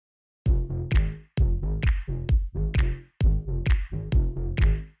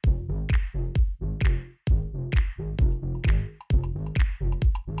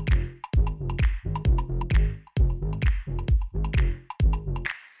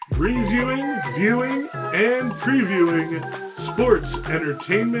reviewing, viewing, and previewing sports,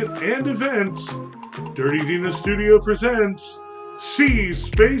 entertainment, and events, Dirty Dina Studio presents See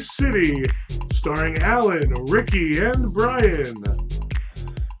Space City, starring Alan, Rickie, and Bryan.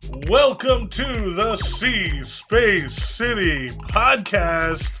 Welcome to the See Space City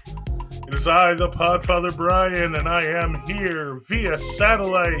podcast. It is I, the Podfather Bryan, and I am here via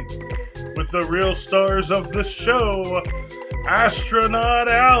satellite with the real stars of the show, Astronaut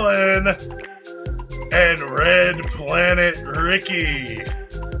Alan and Red Planet Rickie.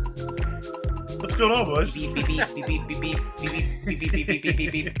 What's going on, boys? Beep, beep, beep, beep, beep, beep, beep, beep, beep, beep, beep,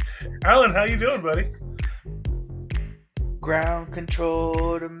 beep, beep. Alan, how you doing, buddy? Ground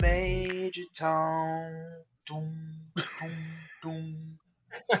control to Major Tom. Doom, doom,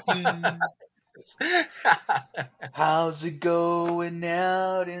 doom. How's it going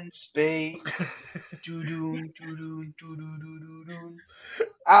out in space?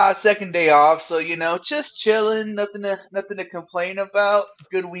 Second day off, so just chilling, nothing to complain about.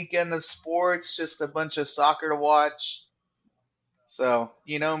 Good weekend of sports, just a bunch of soccer to watch. So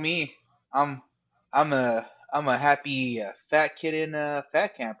me, I'm a happy fat kid in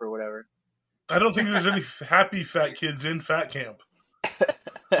fat camp or whatever. I don't think there's any happy fat kids in fat camp.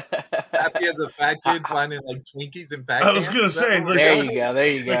 Happy as a fat kid finding like Twinkies in fat camp? I was going to say. Like, there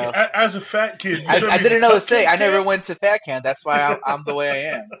you go. Like, as a fat kid. I didn't know to say. I never went to fat camp. That's why I'm the way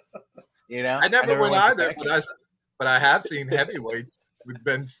I am. I never went either, but I have seen heavyweights with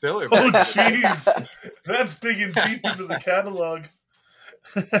Ben Stiller. Oh, jeez. That's digging deep into the catalog.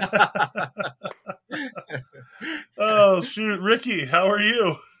 Oh, shoot. Rickie, how are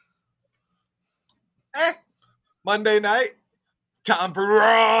you? Monday night. Time for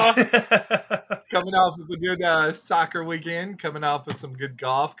Raw. Coming off of a good soccer weekend, coming off of some good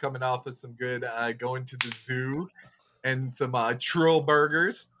golf, coming off of some good going to the zoo and some Trill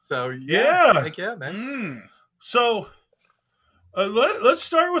burgers. So, yeah. Heck yeah, man. So, let's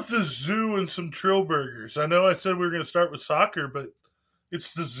start with the zoo and some Trill burgers. I know I said we were going to start with soccer, but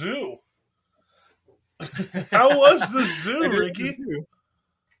it's the zoo. How was the zoo, Rickie?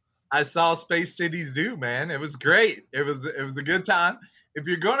 I saw Space City Zoo, man. It was great. It was a good time. If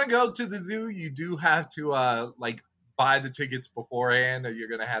you're gonna go to the zoo, you do have to buy the tickets beforehand, or you're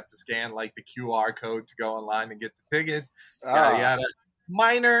gonna have to scan like the QR code to go online and get the tickets. Yada yada.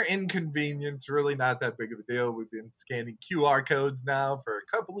 Minor inconvenience, really not that big of a deal. We've been scanning QR codes now for a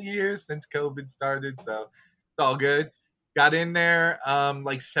couple of years since COVID started, so it's all good. Got in there,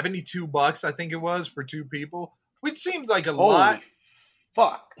 like $72, I think it was, for two people, which seems like a lot.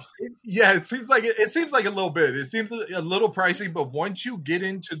 Fuck. It seems like a little bit. It seems a little pricey, but once you get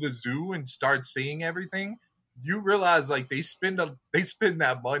into the zoo and start seeing everything, you realize like they spend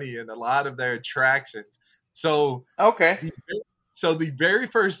that money in a lot of their attractions. So the very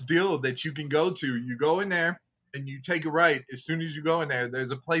first deal that you can go to, you go in there and you take a right. As soon as you go in there,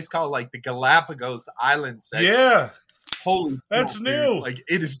 there's a place called like the Galapagos Island section. Yeah. Holy, that's dude. new. Like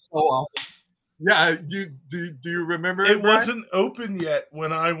it is so awesome. Yeah, do you remember it? It wasn't open yet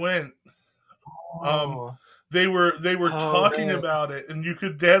when I went. They were talking about it, and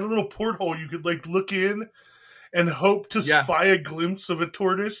they had a little porthole. You could like look in and hope to spy a glimpse of a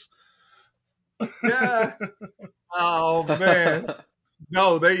tortoise. Yeah. Oh man.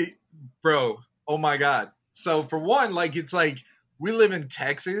 No, oh my God. So for one, like it's like we live in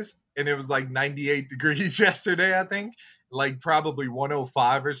Texas and it was like 98 degrees yesterday, I think. Like probably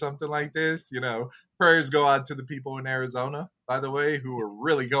 105 or something like this. Prayers go out to the people in Arizona, by the way, who are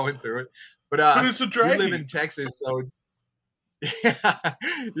really going through it. But it's a draggy. We live in Texas, so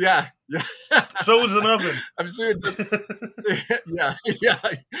yeah. So is an oven. I'm sure. Yeah.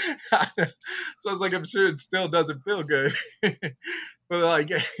 So I was like, I'm sure it still doesn't feel good. But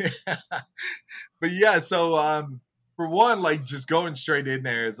like, but yeah. So for one, like just going straight in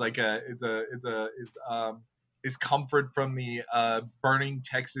there is like is comfort from the burning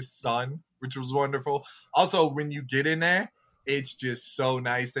Texas sun, which was wonderful. Also, when you get in there, it's just so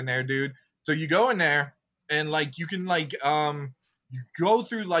nice in there, dude. So you go in there and like you can like you go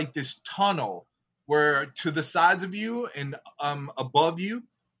through like this tunnel where to the sides of you and above you,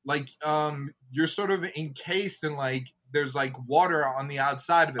 like you're sort of encased in like there's like water on the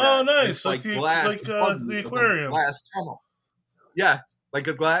outside of it. Oh, nice! It's like the, glass, like the aquarium, glass tunnel. Yeah, like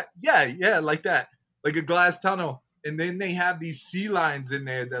a glass. Yeah, like that. Like a glass tunnel. And then they have these sea lions in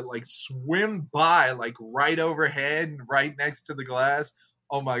there that like swim by like right overhead and right next to the glass.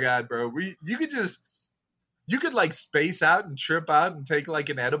 Oh my God, bro. You could like space out and trip out and take like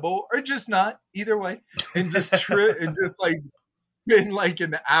an edible or just not, either way. And just trip and just like spend like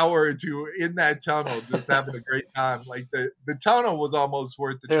an hour or two in that tunnel just having a great time. Like the tunnel was almost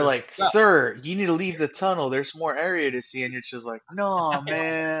worth the They're trip like, itself. sir, you need to leave the tunnel. There's more area to see. And you're just like, no,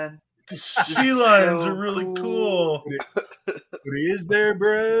 man. The This sea is lions so are really cool. cool. But is there,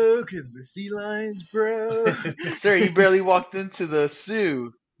 bro? Because the sea lions, bro. Sir, you barely walked into the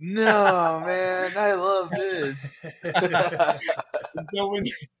zoo. No, man, I love this. And so when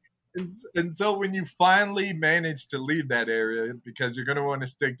and so when you finally manage to leave that area, because you're gonna want to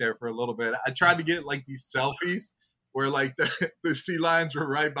stick there for a little bit, I tried to get like these selfies where like the sea lions were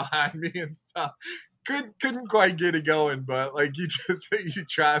right behind me and stuff. Couldn't quite get it going, but like you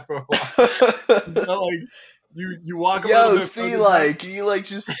try for a while. And so like you walk a little Yo, bit see, further like, can you like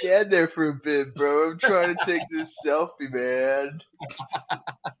just stand there for a bit, bro? I'm trying to take this selfie, man.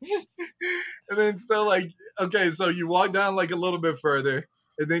 and then so like okay, so you walk down like a little bit further,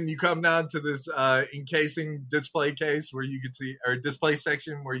 and then you come down to this encasing display case where you could see, or display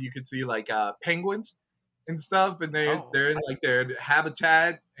section where you could see like penguins and stuff, and they're in like their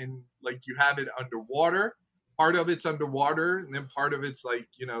habitat, and like you have it underwater. Part of it's underwater, and then part of it's like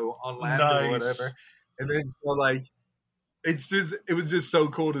on land or whatever. And then so like it was just so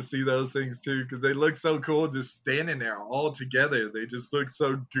cool to see those things too, because they look so cool just standing there all together. They just look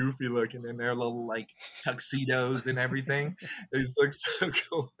so goofy looking in their little like tuxedos and everything. They just look so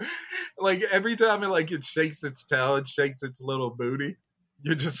cool. Like every time it shakes its tail, it shakes its little booty,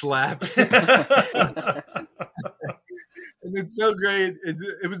 you're just laughing. And it's so great.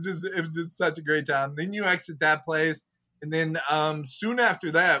 It was just such a great time. Then you exit that place, and then soon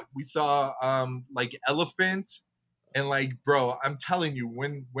after that we saw like elephants. And like, bro, I'm telling you,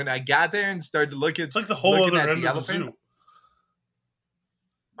 when I got there and started to look at, it's like the whole other end of elephants,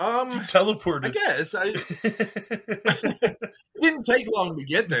 the zoo. You teleported. I guess it didn't take long to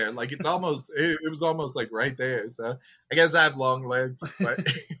get there. Like it was almost like right there. So I guess I have long legs, but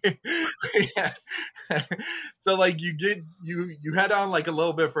yeah. So like you head on like a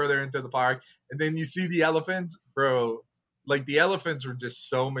little bit further into the park, and then you see the elephants, bro. Like the elephants were just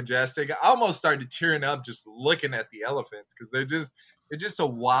so majestic. I almost started tearing up just looking at the elephants, because they're just a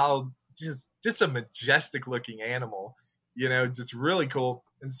wild, just a majestic looking animal, just really cool.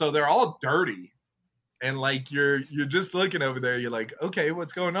 And so they're all dirty, and like you're just looking over there, you're like, okay,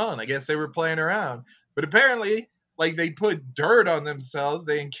 what's going on? I guess they were playing around, but apparently like they put dirt on themselves.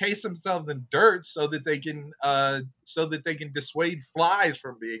 They encase themselves in dirt so that they can dissuade flies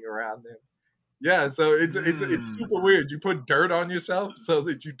from being around them. Yeah, so it's super weird. You put dirt on yourself so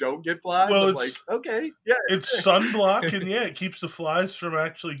that you don't get flies. Well, I'm like, okay, yeah, it's sunblock, and yeah, it keeps the flies from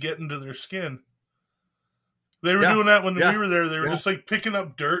actually getting to their skin. They were doing that when we were there. They were just like picking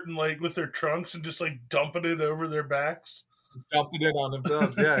up dirt and like with their trunks and just like dumping it over their backs. Dumping it on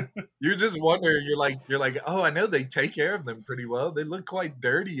themselves. Yeah, you just wonder. You're like, oh, I know they take care of them pretty well. They look quite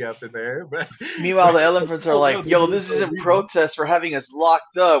dirty up in there. But meanwhile, the elephants are like, yo, this isn't protest for having us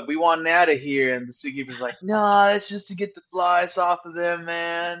locked up. We want out of here. And the zookeeper's like, nah, it's just to get the flies off of them,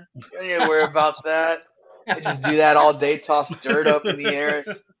 man. You don't need to worry about that. They just do that all day, toss dirt up in the air.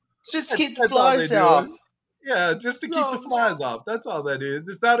 Just keep the flies off. Yeah, just to keep the flies off. That's all that is.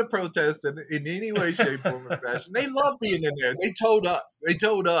 It's not a protest in any way, shape, form, or fashion. They love being in there. They told us. They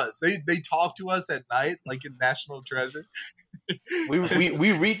talk to us at night like in National Treasure. We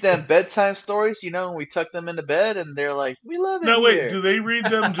read them bedtime stories, and we tuck them into bed, and they're like, we love it. No, wait, do they read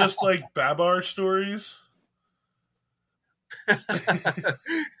them just like Babar stories? I'm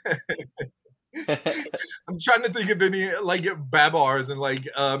trying to think of any like Babars and like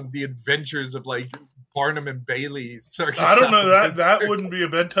the adventures of like Barnum and Bailey's. I don't know, that wouldn't be a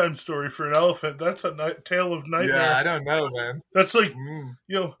bedtime story for an elephant. That's a tale of nightmare. Yeah, I don't know, man. That's like I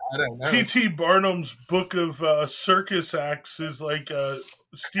don't know. P.T. Barnum's book of circus acts is like a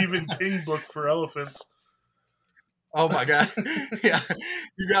Stephen King book for elephants. Oh my god. Yeah,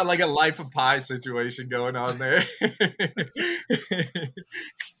 you got like a Life of Pi situation going on there.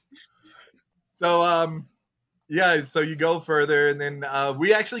 So so you go further, and then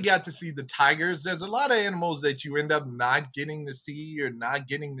we actually got to see the tigers. There's a lot of animals that you end up not getting to see, or not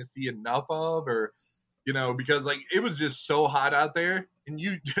getting to see enough of, or because like it was just so hot out there, and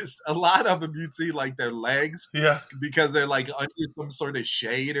a lot of them you'd see like their legs, because they're like under some sort of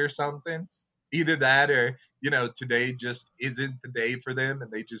shade or something. Either that, or today just isn't the day for them,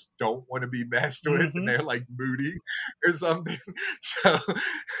 and they just don't want to be messed with, and they're like moody or something.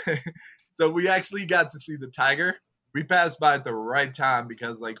 So we actually got to see the tiger. We passed by at the right time,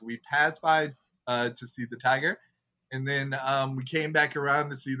 because like we passed by to see the tiger, and then we came back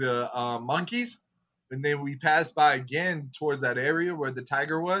around to see the monkeys, and then we passed by again towards that area where the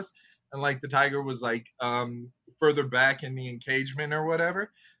tiger was. and like the tiger was like further back in the engagement or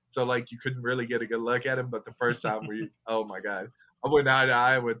whatever. So like you couldn't really get a good look at him. But the first time oh my god, I went eye to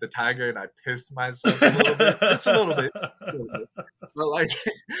eye with the tiger and I pissed myself a little bit, just a little bit. But like,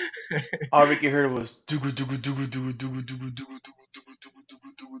 all Rickie heard was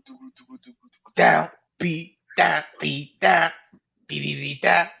down, beat that, beat that, beat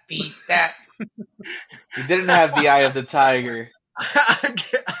that, beat that. He didn't have the eye of the tiger.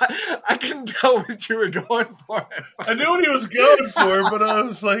 I couldn't tell what you were going for. I knew what he was going for, but I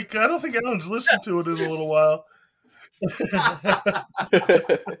was like, I don't think Alan's listened to it in a little while.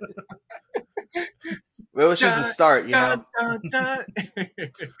 Well, it was just the start, you know.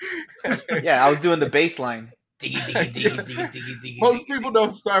 Yeah, I was doing the bass line. Most people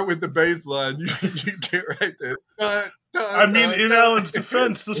don't start with the bass line. You get right there. I mean, in Alan's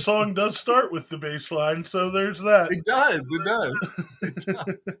defense, the song does start with the bass line, so there's that. It does. It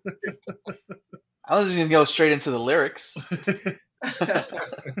does. I was just going to go straight into the lyrics.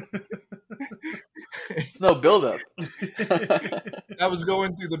 It's no build-up. I was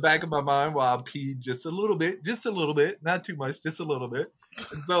going through the back of my mind while I peed just a little bit, not too much, just a little bit.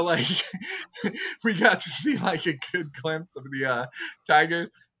 And so, like, we got to see, like, a good glimpse of the tigers.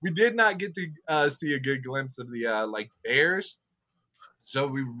 We did not get to see a good glimpse of the, like, bears. So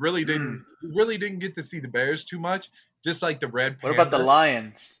we really didn't get to see the bears too much, just like the red panda. What about the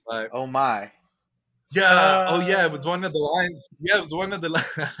lions? But, oh, my. Yeah. It was one of the lions. Yeah, it was one of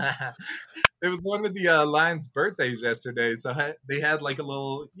the. It was one of the lions' birthdays yesterday. So they had like a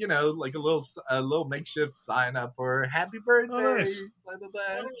little, like a little makeshift sign up for "Happy Birthday." Oh, nice. Blah, blah,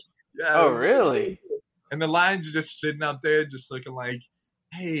 blah. Yeah. Oh, really? And the lion's just sitting up there, just looking like,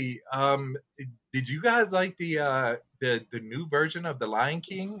 "Hey, did you guys like the new version of the Lion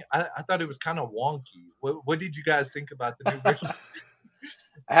King? I thought it was kind of wonky. What did you guys think about the new version?"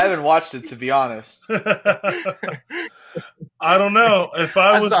 I haven't watched it, to be honest. I don't know. If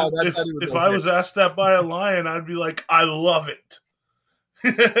I was asked that by a lion, I'd be like, I love it.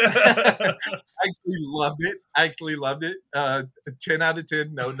 I actually loved it. 10 out of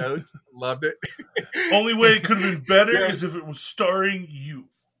 10, no notes. Loved it. Only way it could have been better is if it was starring you.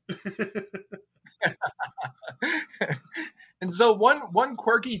 And so one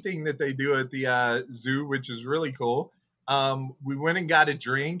quirky thing that they do at the zoo, which is really cool, we went and got a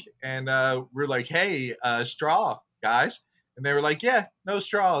drink, and we're like, hey, straw, guys. And they were like, yeah, no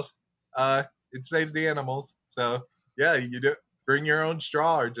straws. It saves the animals. So, yeah, you do bring your own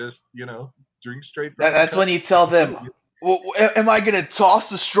straw or just, drink straight from That's when you tell them, well, am I going to toss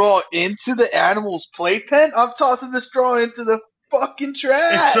the straw into the animal's playpen? I'm tossing the straw into the fucking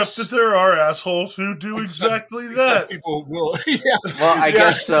trash. Except that there are assholes who do exactly that. People will. Yeah. Well, I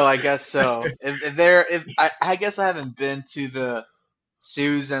guess so. I guess I guess I haven't been to the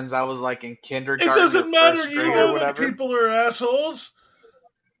zoo since I was like in kindergarten. It doesn't matter. You know that whatever. people are assholes.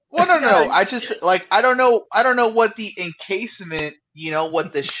 Well, no. I just I don't know what the encasement,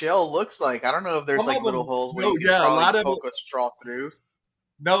 what the shell looks like. I don't know if there's like little holes where you can probably poke a straw through.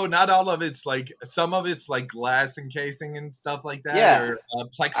 No, not all of it's like, some of it's like glass encasing and stuff like that. Yeah. Or,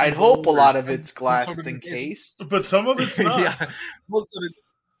 I'd hope a lot of it's glass encased. But some of it's not. Yeah, most of it.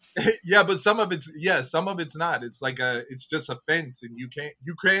 Yeah, but some of it's not. It's like it's just a fence, and you can't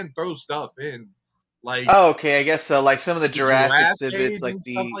throw stuff in. Like, oh, okay, I guess so. Like some of the giraffe exhibits, like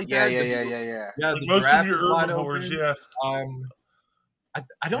the yeah. Yeah, the most giraffe of your herbivores, yeah.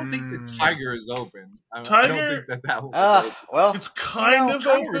 I don't think the tiger is open. I Tiger? don't think that one is open. Well, It's kind of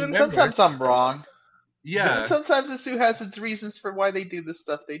open. sometimes I'm wrong. Yeah. Sometimes the zoo has its reasons for why they do the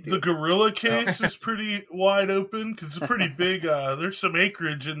stuff they do. The gorilla case is pretty wide open because it's pretty big. There's some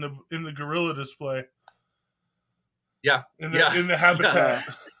acreage in the gorilla display. Yeah. In the habitat.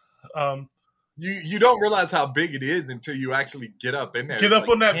 You don't realize how big it is until you actually get up in there. Get up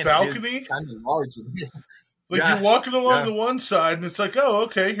on that balcony. Kind of large in here. Like you're walking along the one side, and it's like, oh,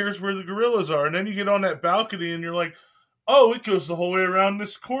 okay, here's where the gorillas are. And then you get on that balcony, and you're like, oh, it goes the whole way around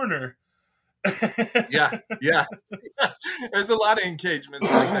this corner. Yeah. There's a lot of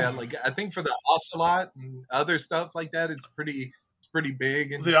engagements like that. Like I think for the ocelot and other stuff like that, it's pretty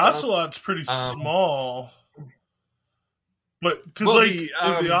big. And the ocelot's pretty small. But because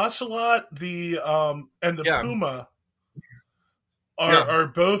the ocelot, and the puma are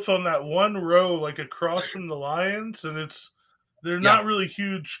both on that one row, like across from the lions, and they're not really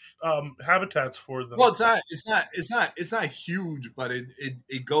huge habitats for them. Well, it's not huge, but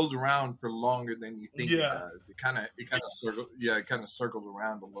it goes around for longer than you think it does. It kind of circles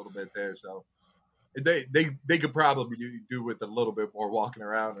around a little bit there. So they could probably do with a little bit more walking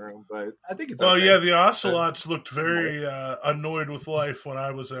around room, but I think it's okay. Well, yeah, the ocelots looked very annoyed with life when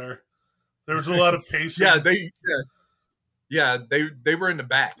I was there. There was a lot of pacing. They were in the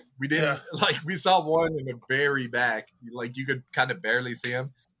back. We didn't we saw one in the very back. Like you could kind of barely see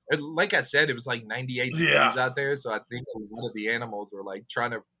him. And like I said, it was like 98 degrees out there, so I think a lot of the animals were like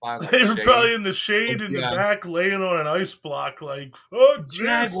trying to find. Like, they were probably in the shade in the back, laying on an ice block. Like, oh,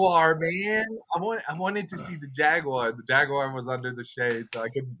 jaguar, man! I wanted to see the jaguar. The jaguar was under the shade, so I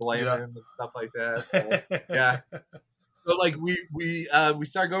couldn't blame him and stuff like that. So, So like we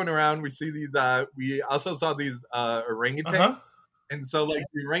start going around. We see these. We also saw these orangutans, and so like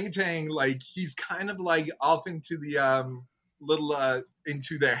the orangutan, like he's kind of like off into the little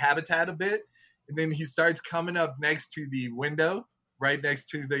into their habitat a bit, and then he starts coming up next to the window, right next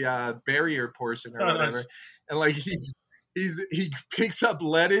to the barrier portion or whatever, nice. And like he picks up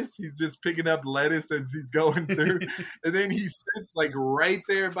lettuce. He's just picking up lettuce as he's going through, and then he sits like right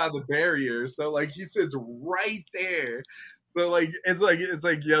there by the barrier. So like he sits right there. So like it's like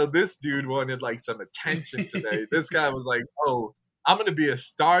yo, this dude wanted like some attention today. This guy was like, oh, I'm gonna be a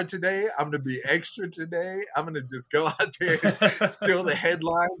star today. I'm gonna be extra today. I'm gonna just go out there and steal the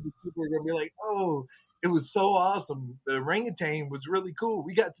headlines. And people are gonna be like, oh, it was so awesome. The orangutan was really cool.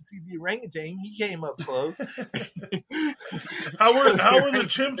 We got to see the orangutan. He came up close. How were the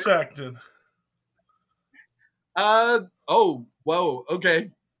chimps acting? Whoa,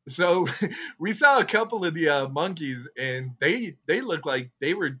 okay. So we saw a couple of the monkeys, and they looked like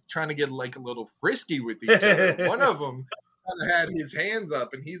they were trying to get like a little frisky with each other. One of them kind of had his hands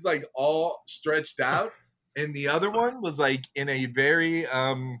up, and he's like all stretched out, and the other one was like in a very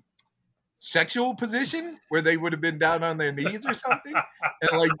sexual position where they would have been down on their knees or something,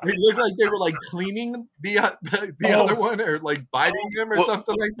 and like they looked like they were like cleaning the other one or like biting him or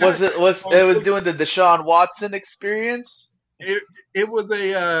something like that. It was doing the Deshaun Watson experience? It was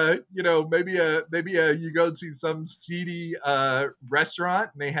a maybe you go to some seedy restaurant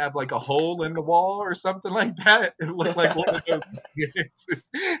and they have like a hole in the wall or something like that. It looked like one of those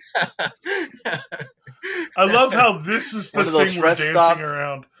experiences. I love how this is the thing we're dancing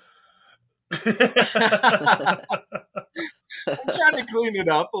around. I'm trying to clean it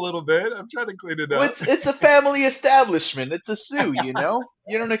up a little bit. Well, it's a family establishment. It's a zoo, you know?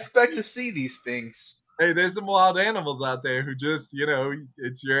 You don't expect to see these things. Hey, there's some wild animals out there who just,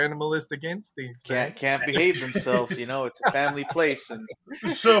 it's your animalistic instincts. Can't behave themselves, It's a family place, and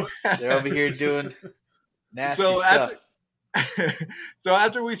so they're over here doing nasty stuff. So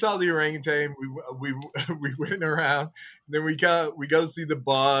after we saw the orangutan, we went around. Then we go see the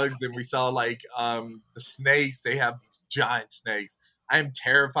bugs, and we saw like the snakes. They have these giant snakes. I am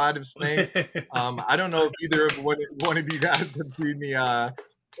terrified of snakes. I don't know if either of one of you guys have seen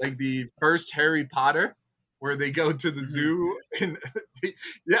the first Harry Potter, where they go to the zoo and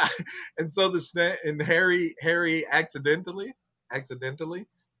and so the snake and Harry accidentally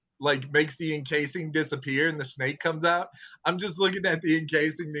like makes the encasing disappear and the snake comes out. I'm just looking at the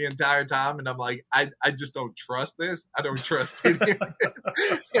encasing the entire time and I'm like, I just don't trust this. I don't trust any of this.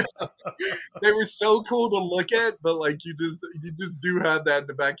 They were so cool to look at, but like you just do have that in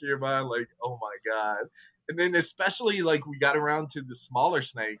the back of your mind, like, oh my God. And then especially like we got around to the smaller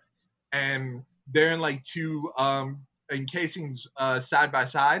snakes and they're in like two encasings side by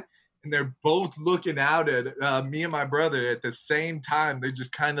side. And they're both looking out at me and my brother at the same time. They're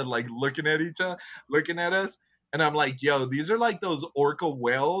just kind of like looking at us. And I'm like, yo, these are like those orca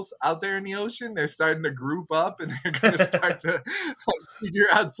whales out there in the ocean. They're starting to group up and they're going to start to like, figure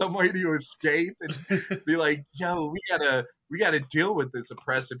out some way to escape and be like, yo, we gotta deal with this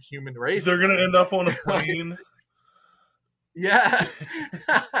oppressive human race. They're going to end up on a plane. Yeah.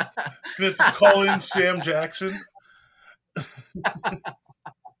 Going to call in Sam Jackson.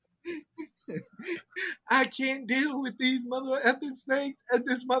 I can't deal with these mother effing snakes at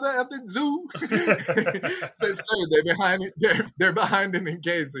this mother effing zoo. Says, sir, they're behind an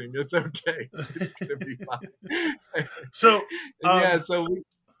encasing. It's okay. It's gonna be fine. So we,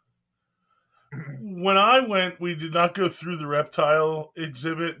 when I went, we did not go through the reptile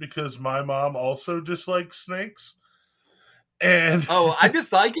exhibit because my mom also dislikes snakes. And I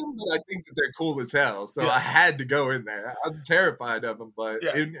dislike them, but I think that they're cool as hell. So I had to go in there. I'm terrified of them, but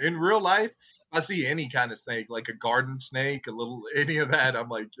in real life, I see any kind of snake, like a garden snake, any of that. I'm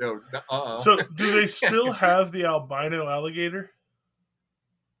like, yo, So do they still have the albino alligator?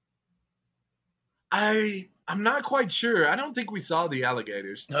 I'm not quite sure. I don't think we saw the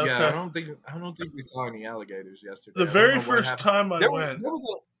alligators. Okay. Yeah, I don't think we saw any alligators yesterday. The very first time I went.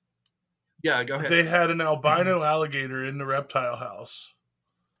 Yeah, go ahead. They had an albino alligator in the reptile house.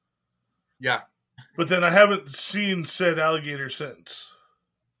 Yeah. But then I haven't seen said alligator since.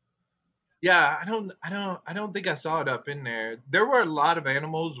 Yeah, I don't think I saw it up in there. There were a lot of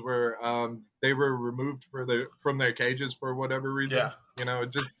animals where they were removed from their cages for whatever reason. Yeah. You know,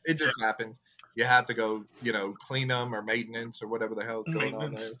 it just happens. You have to go, you know, clean them or maintenance or whatever the hell is going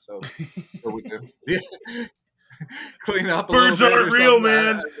on there. So we do. Yeah. Clean up a Birds little bit. aren't real,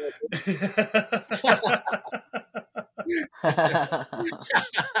 man.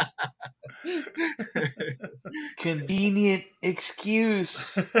 Convenient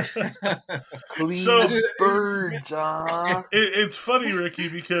excuse. Clean the birds, It's funny, Rickie,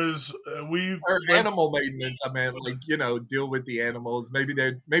 because animal maintenance. I mean, like, you know, deal with the animals. Maybe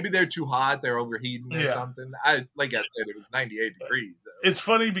they're too hot. They're overheating or something. Like I said, it was 98 degrees. So. It's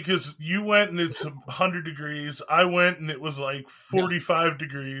funny because you went and it's 100 degrees. I went and it was like 45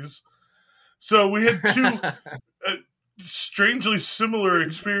 degrees. So we had two strangely similar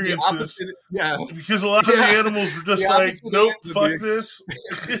experiences. Because a lot of the animals were just like, nope, fuck this.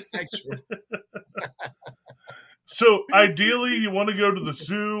 So ideally you want to go to the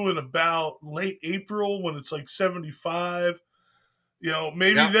zoo in about late April when it's like 75. You know,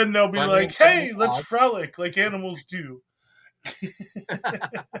 maybe then they'll be like, hey, let's frolic like animals do.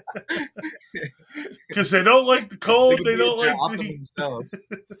 Because they don't like the cold, they don't like the heat.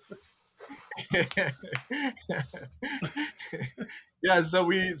 Yeah, so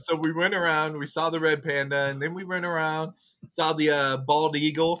we went around, we saw the red panda, and then we went around, saw the bald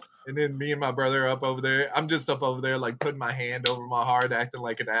eagle, and then me and my brother are up over there. I'm just up over there, like putting my hand over my heart, acting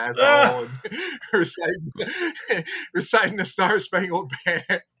like an asshole, and reciting the Star Spangled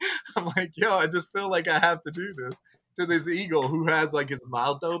Banner. I'm like, yo, I just feel like I have to do this to this eagle who has like his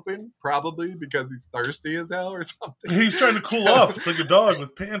mouth open, probably because he's thirsty as hell or something. He's trying to cool off. It's like a dog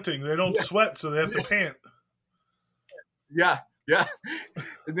with panting. They don't sweat, so they have to pant. Yeah.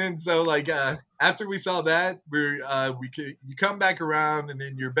 And then so like after we saw that, you come back around and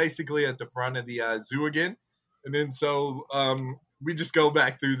then you're basically at the front of the zoo again. And then so we just go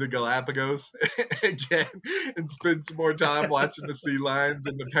back through the Galapagos again and spend some more time watching the sea lions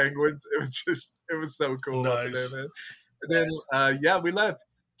and the penguins. It was so cool. Nice. There, man. And then we left.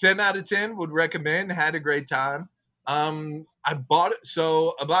 10 out of 10 would recommend. Had a great time. I bought it.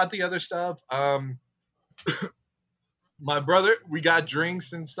 So about the other stuff, my brother, we got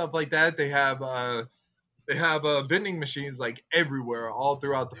drinks and stuff like that. They have vending machines like everywhere, all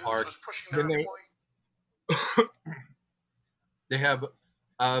throughout the park. Then they have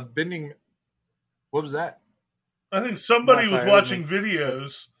vending. What was that? I think somebody was watching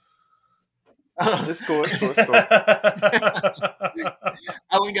videos. It's cool.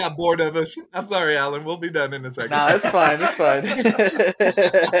 Alan got bored of us. I'm sorry, Alan. We'll be done in a second. Nah, it's fine.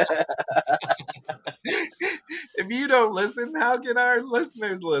 If you don't listen, how can our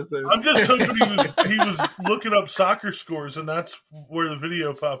listeners listen? I'm just hoping he was looking up soccer scores, and that's where the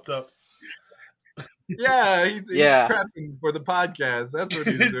video popped up. Yeah, he's prepping for the podcast. That's what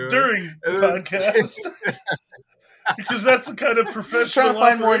he's doing. During the podcast. Because that's the kind of professional trying to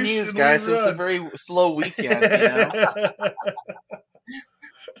find more news, guys. So it's a very slow weekend, you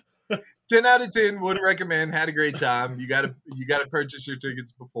know. 10 out of 10 would recommend. Had a great time. You gotta purchase your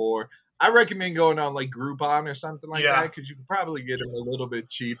tickets before. I recommend going on like Groupon or something like that because you can probably get them a little bit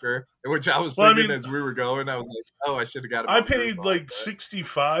cheaper. Which I was thinking as we were going, I was like, oh, I should have got. I paid Groupon, like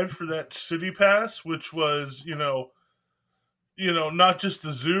 $65 for that city pass, which was you know, not just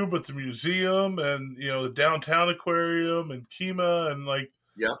the zoo but the museum and the downtown aquarium and Kima and like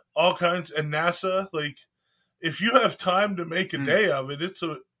all kinds and NASA. Like, if you have time to make a day of it, it's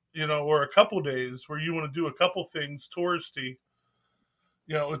or a couple days where you want to do a couple things touristy.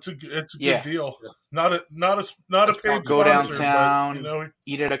 It's a good deal. Not a paid go sponsor, downtown, but,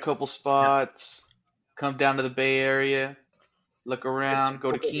 eat at a couple spots, come down to the Bay Area, look around,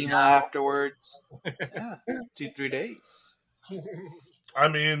 go to Kima afterwards. 2-3 days. I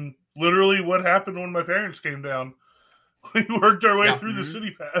mean, literally, what happened when my parents came down? We worked our way through the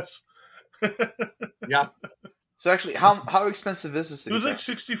city pass. So actually, how expensive is this? It was like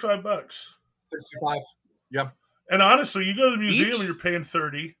 $65. 65. Yep. And honestly, you go to the museum and you're paying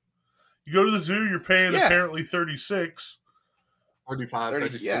 $30. You go to the zoo, you're paying apparently $36. 45,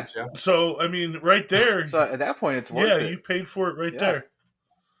 36, yeah. So, I mean, right there. So at that point, it's worth it. Yeah, you paid for it right there.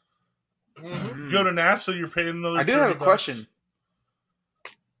 Mm-hmm. You go to NASA, you're paying another $30. I do have a question.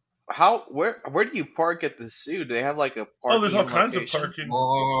 Where do you park at the zoo? Do they have like a parking? Oh, there's all kinds of location? parking.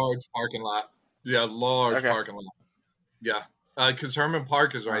 Large parking lot. Yeah, large parking lot. Yeah. Because Herman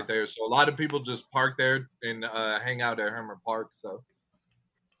Park is right there, so a lot of people just park there and hang out at Herman Park. So,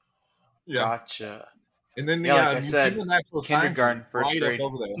 gotcha. And then the like Museum of Natural Sciences first right grade. up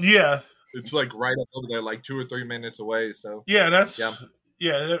over there. Yeah, it's like right up over there, like 2 or 3 minutes away. So that's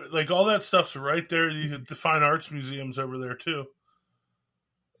Yeah, like all that stuff's right there. The fine arts museum's over there too.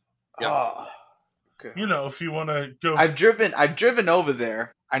 Yeah. Oh, okay. You know, if you want to go, I've driven over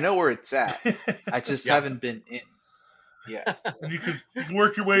there. I know where it's at. I just haven't been in. Yeah, and you can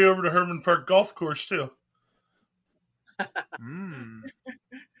work your way over to Herman Park Golf Course too.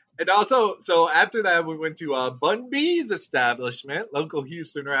 And also, so after that, we went to Bun B's establishment, local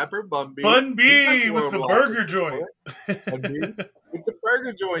Houston rapper Bun B. Bun B with the burger joint. Bun B with the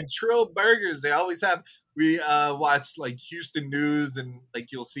burger joint, Trill Burgers. They always have. We watch like Houston news, and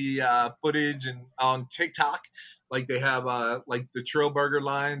like you'll see footage and on TikTok, like they have like the Trill Burger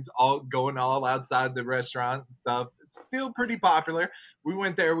lines all outside the restaurant and stuff. It's still pretty popular. We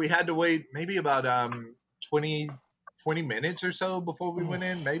went there. We had to wait maybe about 20 minutes or so before we went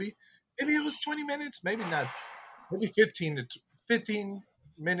in. Maybe it was 20 minutes, maybe not, maybe 15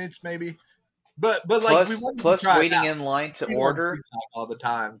 minutes maybe, but like we wanted plus to try waiting in line to order all the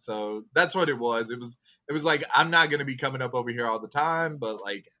time. So that's what it was. It was like, I'm not going to be coming up over here all the time, but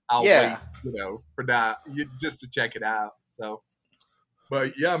like I'll wait, for that, just to check it out. So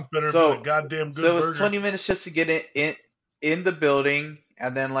but yeah, better than a goddamn good so it was burger. 20 minutes just to get it in the building,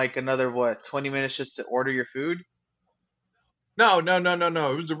 and then like another 20 minutes just to order your food. No.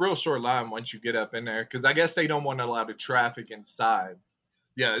 It was a real short line once you get up in there, because I guess they don't want a lot of traffic inside.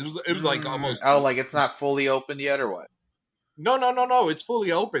 Yeah, it was like almost. Oh, like it's not fully open yet, or what? No. It's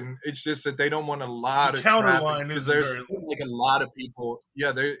fully open. It's just that they don't want a lot of traffic because there's still like a lot of people.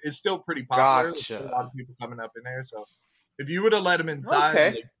 Yeah, it's still pretty popular. Gotcha. There's a lot of people coming up in there. So if you would have let them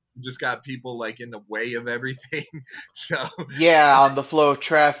inside, like, you just got people like in the way of everything. So yeah, on the flow of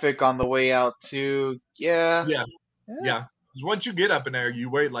traffic on the way out too. Yeah. Once you get up in there, you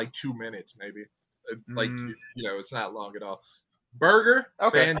wait like 2 minutes, maybe. Like, it's not long at all. Burger,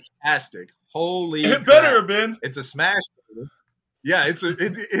 fantastic. Holy it better have been. It's a smash burger. Yeah, it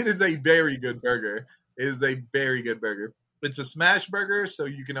is a very good burger. It is a very good burger. It's a smash burger, so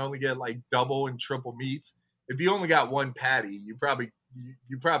you can only get like double and triple meats. If you only got one patty, you probably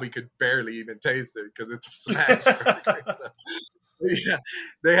could barely even taste it because it's a smash burger. So, yeah,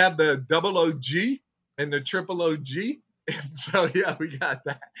 they have the double OG and the triple OG. And so yeah, we got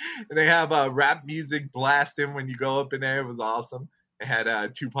that. And they have rap music blasting when you go up in there. It was awesome. They had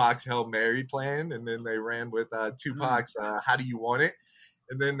Tupac's Hail Mary playing, and then they ran with Tupac's How Do You Want It?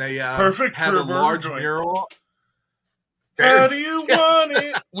 And then they perfect had for a large mural. How do you want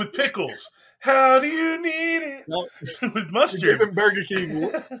it? With pickles. How do you need it? Well, with mustard. You're giving Burger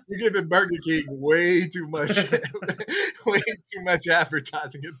King way too much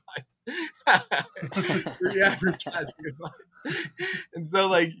advertising advice. Free advertising advice. And so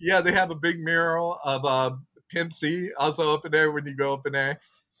like, yeah, they have a big mural of Pimp C also up in there when you go up in there.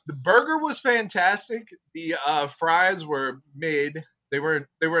 The burger was fantastic. The fries were mid. They weren't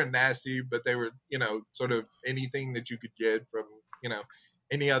nasty, but they were, sort of anything that you could get from,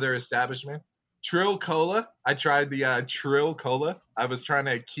 any other establishment. Trill Cola. I tried the Trill Cola. I was trying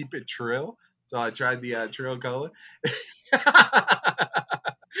to keep it Trill, so I tried the Trill Cola.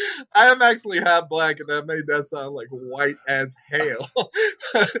 I am actually half black, and that made that sound like white as hell.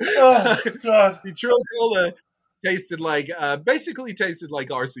 Oh, God. The Trill Cola basically tasted like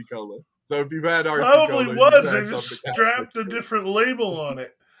RC Cola. So if you've had RC Cola, probably was. They just strapped a different label on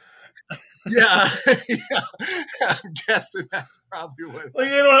it. Yeah. I'm guessing that's probably what. Like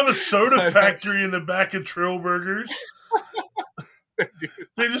they don't have a soda factory in the back of Trill Burgers.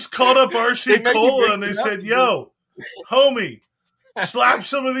 They just called up RC Cola and they said, "Yo, homie, slap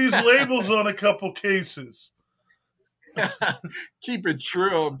some of these labels on a couple cases. Keep it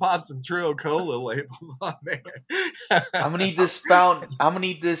Trill and pop some Trill Cola labels on there." I'm gonna need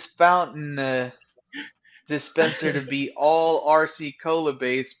this fountain dispenser to be all RC Cola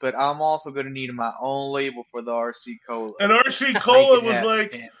based, but I'm also going to need my own label for the RC Cola. And RC Cola was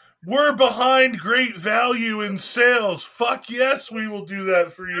like, we're behind great value in sales. Fuck yes, we will do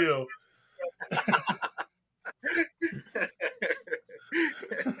that for you.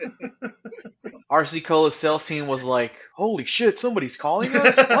 RC Cola's sales team was like, holy shit, somebody's calling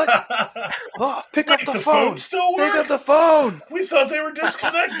us? What? Oh, pick up the phone. Still work? Pick up the phone. We thought they were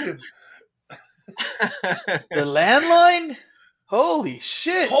disconnected. The landline? Holy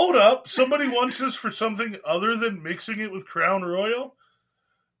shit. Hold up. Somebody wants this for something other than mixing it with Crown Royal?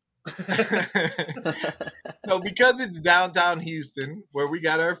 So because it's downtown Houston, where we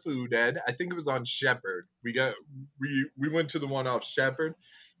got our food at, I think it was on Shepherd. We went to the one off Shepherd.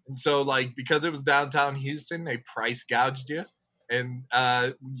 And so like because it was downtown Houston, they price gouged you. And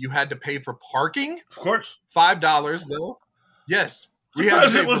you had to pay for parking. Of course. $5 though. Yes.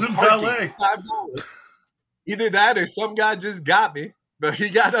 Because it wasn't valet. $5. Either that or some guy just got me. but he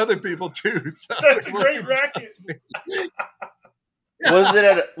got other people too. So that's a great racket.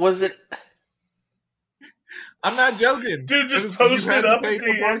 Was it? I'm not joking. Dude just posted up at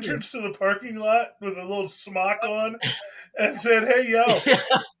the entrance to the parking lot with a little smock on and said, "Hey, yo,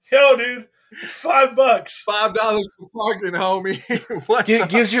 dude, $5. $5 for parking, homie."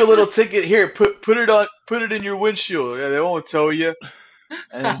 Gives you a little ticket here. Put it in your windshield. Yeah, they won't tell you.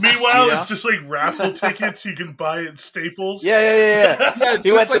 And, meanwhile, it's just like raffle tickets you can buy at Staples. Yeah.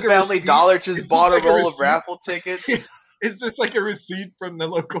 He went to Family Dollar, just bought a roll of raffle tickets. It's just like a receipt from the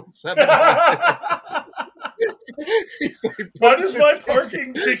local 7-Eleven. Why does my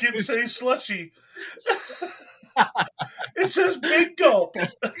parking ticket say slushy? It says Big Gulp.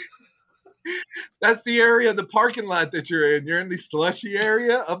 That's the area of the parking lot that you're in. You're in the slushy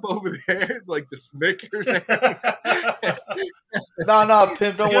area up over there. It's like the Snickers area. No,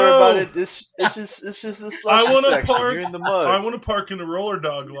 pimp, don't worry about it. It's just the slushy section. You're in the mud. I want to park in the roller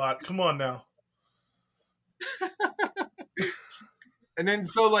dog lot. Come on now. And then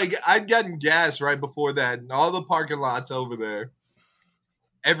so like I'd gotten gas right before that, and all the parking lots over there,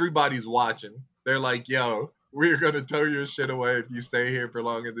 everybody's watching. They're like, "Yo, we're gonna tow your shit away if you stay here for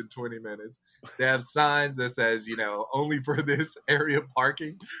longer than 20 minutes." They have signs that says, only for this area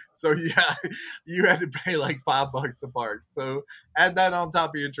parking. So yeah, you had to pay like $5 a park. So add that on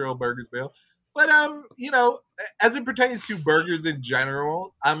top of your Trill Burgers bill. But as it pertains to burgers in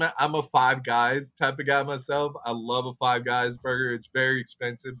general, I'm a Five Guys type of guy myself. I love a Five Guys burger. It's very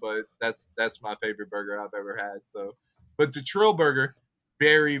expensive, but that's my favorite burger I've ever had. So, but the Trill burger,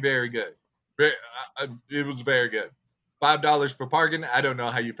 very, very good. It was very good. $5 for parking. I don't know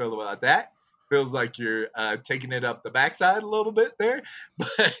how you feel about that. Feels like you're taking it up the backside a little bit there,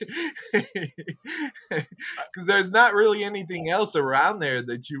 but because there's not really anything else around there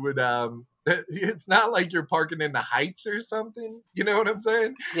that you would. It's not like you're parking in the Heights or something. You know what I'm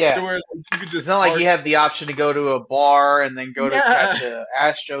saying? Yeah. To where, like, you could just it's not like you have the option to go to a bar and then go to catch an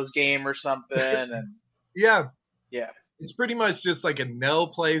Astros game or something. And yeah. Yeah. It's pretty much just like a nail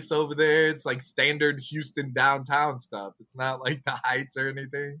place over there. It's like standard Houston downtown stuff. It's not like the Heights or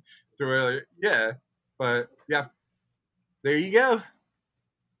anything. To where, but yeah, there you go.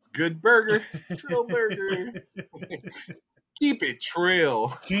 It's a good burger, Trill burger. Keep it Trill.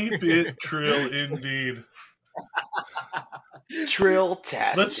 Keep it Trill, indeed.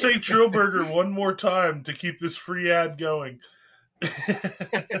 Trill-tastic. Let's say Trill burger one more time to keep this free ad going.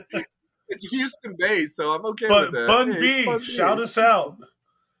 It's Houston based, so I'm okay with that. Bun B, shout us out.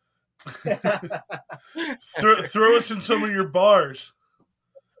 throw us in some of your bars.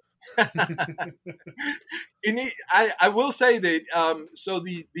 I will say that so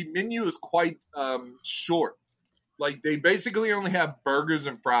the menu is quite short. Like they basically only have burgers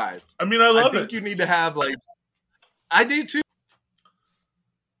and fries. I mean, I think you need to have like I do too.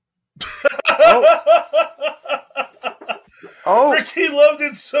 Oh, Rickie loved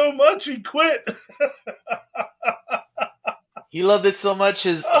it so much he quit. He loved it so much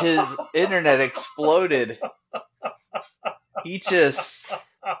his internet exploded. He just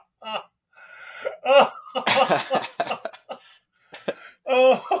Oh,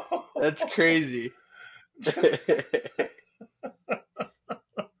 that's crazy.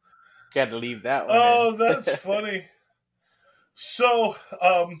 Got to leave that one. Oh, that's funny. So,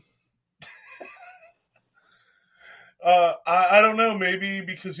 I don't know. Maybe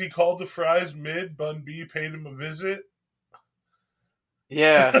because he called the fries mid, Bun B paid him a visit.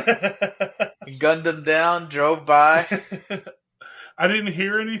 Yeah, gunned him down, drove by. I didn't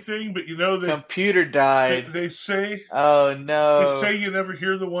hear anything, but the computer died. They say, "Oh no!" They say you never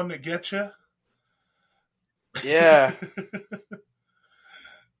hear the one that gets you. Yeah.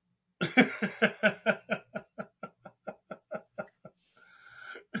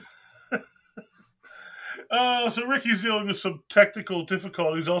 So Rickie's dealing with some technical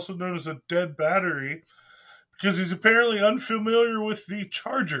difficulties, also known as a dead battery, because he's apparently unfamiliar with the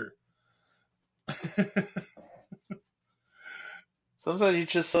charger. Sometimes you're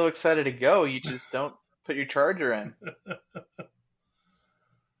just so excited to go, you just don't put your charger in.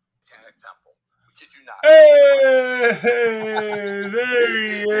 Hey, there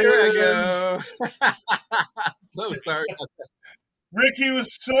he is. There I go. So sorry about that. Rickie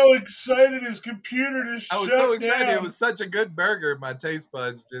was so excited his computer just shut down. I was so excited. It was such a good burger. My taste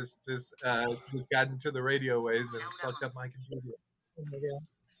buds just got into the radio waves and fucked up my computer. Oh my God.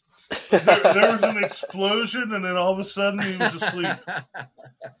 There was an explosion, and then all of a sudden he was asleep.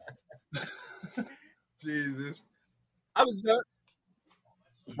 Jesus. I was done.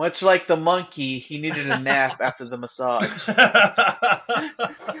 Much like the monkey, he needed a nap after the massage.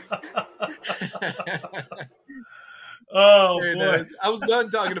 Oh, Very boy. nice. I was done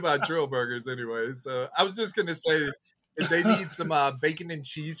talking about Trill burgers anyway, so I was just going to say if they need some bacon and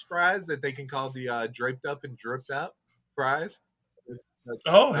cheese fries that they can call the draped up and dripped up fries.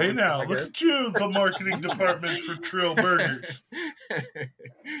 Oh, hey now, look at you, the marketing department for Trill Burgers.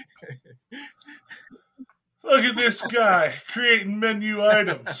 Look at this guy creating menu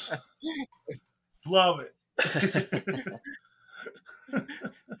items. Love it.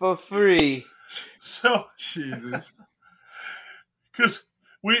 For free. So, Jesus. Because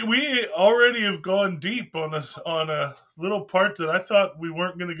we already have gone deep on a little part that I thought we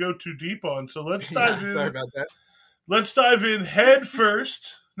weren't going to go too deep on. So let's dive in. Sorry about that. Let's dive in head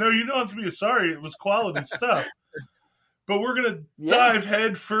first. No, you don't have to be sorry. It was quality stuff. But we're going to dive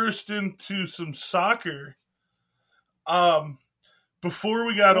head first into some soccer. Before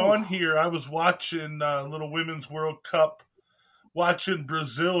we got on here, I was watching Little Women's World Cup, watching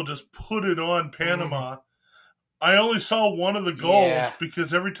Brazil just put it on Panama. I only saw one of the goals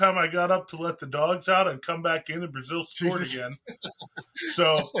because every time I got up to let the dogs out, I'd come back in and Brazil scored again.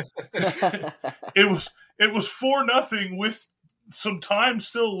 So it was 4-0 with some time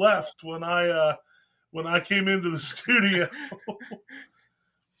still left when I came into the studio.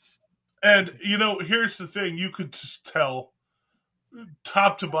 And here's the thing: you could just tell,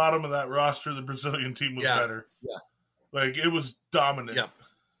 top to bottom of that roster, the Brazilian team was better. Yeah, like it was dominant. Yep.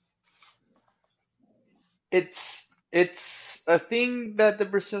 It's a thing that the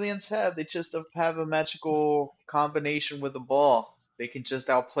Brazilians have. They just have a magical combination with the ball. They can just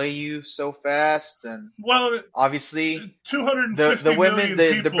outplay you so fast, and obviously 250 the women,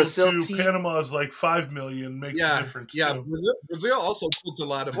 million the Brazil to team, Panama's like 5 million makes a difference. Yeah, too. Brazil also puts a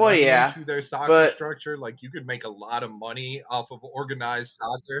lot of money into their soccer structure. Like you could make a lot of money off of organized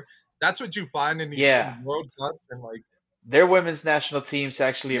soccer. That's what you find in these World Cups and like. Their women's national team's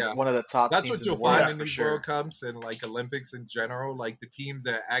actually one of the top That's teams what you'll in the world, find in these sure. World Cups and like Olympics in general. Like the teams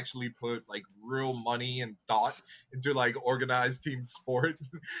that actually put like real money and thought into like organized team sport.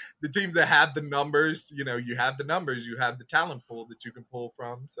 The teams that have the numbers, you have the numbers, you have the talent pool that you can pull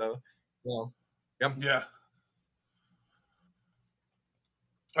from. So, yeah.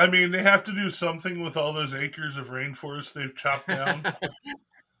 I mean, they have to do something with all those acres of rainforest they've chopped down.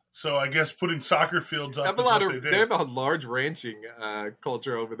 So I guess putting soccer fields up. They have a large ranching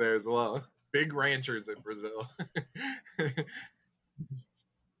culture over there as well. Big ranchers in Brazil.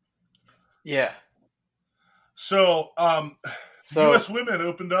 Yeah. So, U.S. women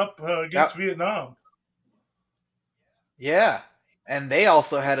opened up against Vietnam. Yeah, and they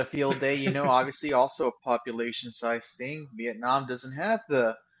also had a field day. Obviously, also a population size thing. Vietnam doesn't have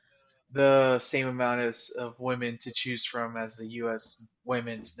the same amount of women to choose from as the U.S.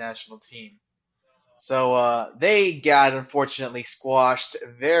 women's national team. So they got, unfortunately, squashed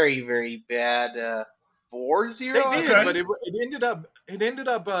very, very bad 4-0. They did, but it ended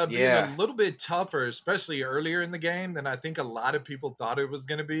up being a little bit tougher, especially earlier in the game than I think a lot of people thought it was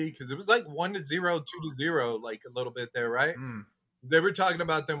going to be, because it was like 1-0, 2-0, like a little bit there, right? They were talking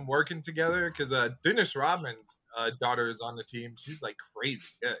about them working together because Dennis Rodman's daughter is on the team. She's like crazy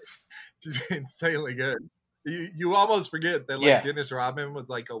good. She's insanely good. You almost forget that Dennis Rodman was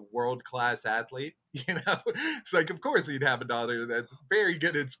like a world-class athlete. It's like, of course he'd have a daughter that's very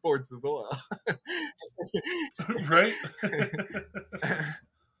good at sports as well. Right?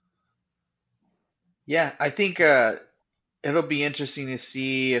 Yeah, I think it'll be interesting to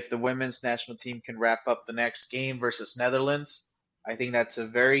see if the women's national team can wrap up the next game versus Netherlands. I think that's a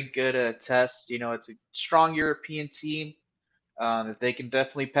very good test. It's a strong European team. If they can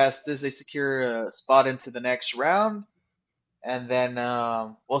definitely pass this, they secure a spot into the next round. And then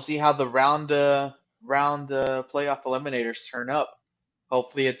we'll see how the round playoff eliminators turn up.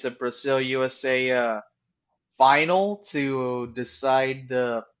 Hopefully it's a Brazil-USA final to decide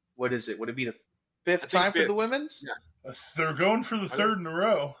what is it? Would it be the fifth time for the women's? Yeah. They're going for the third in a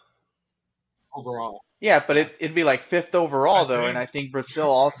row. Overall. Yeah, but it'd be like fifth overall, though, and I think Brazil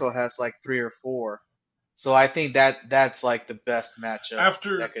also has like 3 or 4. So I think that's like the best matchup.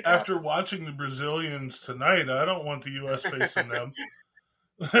 After watching the Brazilians tonight, I don't want the U.S. facing them.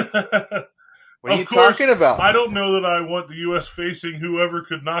 What are you talking about? I don't know that I want the U.S. facing whoever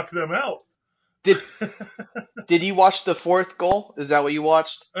could knock them out. Did you watch the 4th goal? Is that what you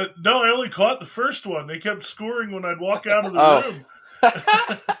watched? No, I only caught the first one. They kept scoring when I'd walk out of the room.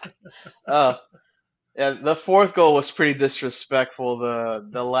 Yeah, the 4th goal was pretty disrespectful.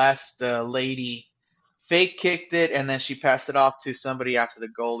 The last lady fake kicked it, and then she passed it off to somebody after the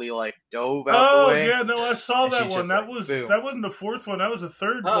goalie dove out the way. Oh yeah, no, I saw that one. That wasn't the 4th one. That was the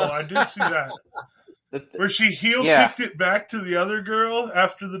 3rd goal. I did see that. Where she kicked it back to the other girl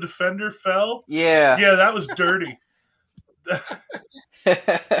after the defender fell. Yeah. Yeah, that was dirty.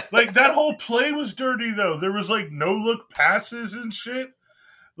 Like, that whole play was dirty, though. There was, like, no-look passes and shit.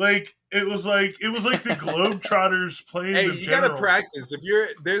 Like, it was like the Globetrotters playing the Generals. You gotta practice.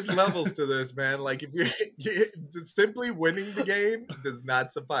 There's levels to this, man. Like, if simply winning the game does not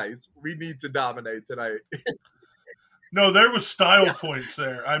suffice. We need to dominate tonight. No, there was style points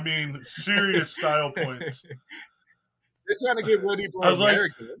there. I mean, serious style points. They're trying to get ready for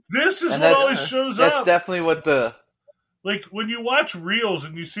America. Like, this is what always shows up. That's definitely what the... Like, when you watch Reels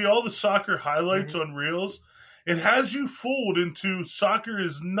and you see all the soccer highlights on Reels, it has you fooled into soccer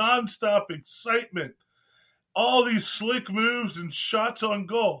is nonstop excitement. All these slick moves and shots on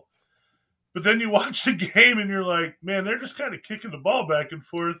goal. But then you watch the game and you're like, man, they're just kind of kicking the ball back and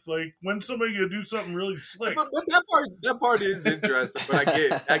forth. Like, when's somebody going to do something really slick? But that part is interesting. But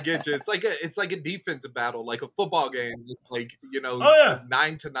I get you. It's like a defensive battle, like a football game. Like,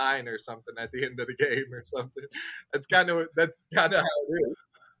 9-9 or something at the end of the game or something. That's kind of how it is.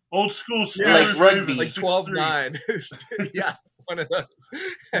 Old school Steelers, like rugby, like 12-9. Yeah, one of those.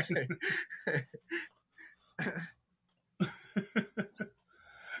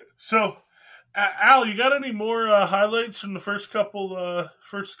 So, Al, you got any more highlights from the first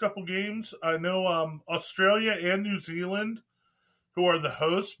couple games? I know Australia and New Zealand, who are the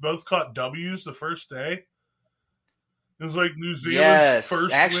hosts, both caught W's the first day. It was like New Zealand's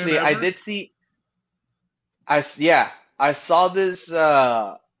first actually, win ever. I did see. I saw this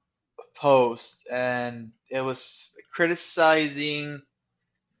post, and it was criticizing.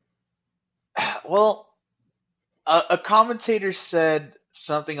 Well, a commentator said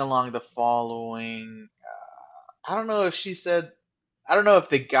something along the following. I don't know if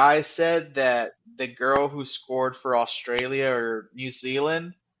the guy said that the girl who scored for Australia or New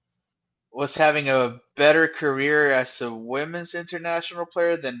Zealand was having a better career as a women's international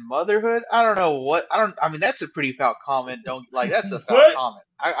player than motherhood. I don't know what. I mean, that's a pretty foul comment. That's a foul comment.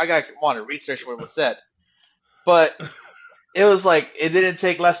 I want to research what was said, but it was like it didn't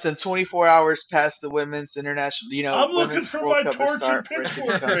take less than 24 hours past the women's international. I'm looking for my torch and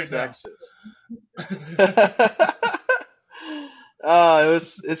pitchfork right now.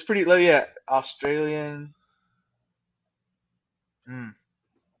 It's pretty low. Yeah, Australian.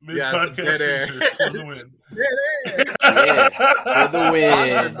 Mid-podcast for the win. For the win.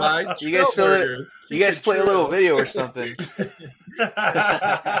 You guys feel it? You guys play a little video or something.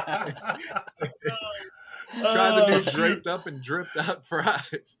 Try the new draped up and dripped out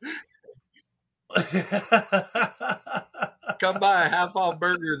fries. Come by half off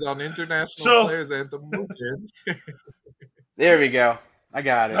burgers on International Players Anthem weekend. There we go. I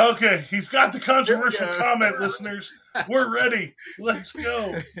got it. Okay, he's got the controversial comment, listeners. We're ready. Let's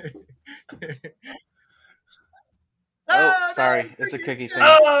go. Oh, sorry. It's a cookie thing.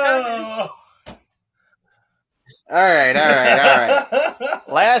 Oh! All right.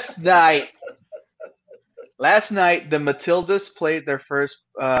 Last night, the Matildas played their first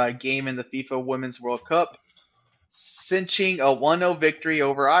game in the FIFA Women's World Cup, cinching a 1-0 victory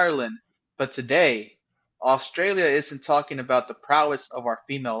over Ireland. But today, Australia isn't talking about the prowess of our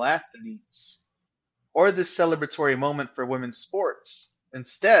female athletes or this celebratory moment for women's sports.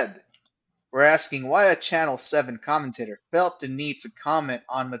 Instead, we're asking why a Channel 7 commentator felt the need to comment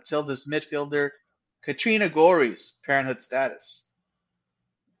on Matilda's midfielder Katrina Gorey's parenthood status.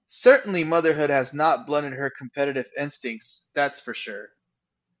 Certainly motherhood has not blunted her competitive instincts, that's for sure,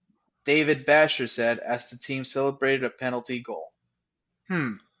 David Basher said as the team celebrated a penalty goal.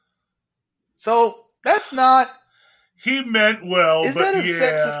 So, that's not... He meant well, is but that a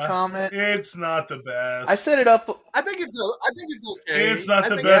sexist comment? It's not the best. I set it up... I think it's okay. It's not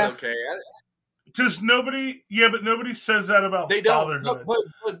the best. It's okay. Because nobody says that about they fatherhood. Don't,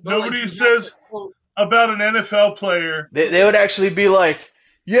 but nobody says about an NFL player. They would actually be like,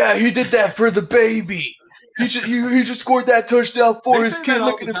 yeah, he did that for the baby. He just scored that touchdown for his kid.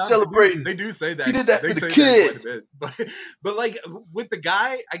 Look at him celebrating. They do say that. He did that for the kid. But like with the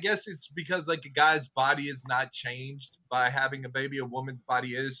guy, I guess it's because like a guy's body is not changed by having a baby. A woman's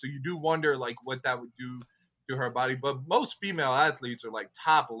body is. So you do wonder like what that would do to her body. But most female athletes are like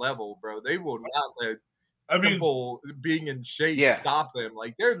top level, bro. They will not let people being in shape stop them.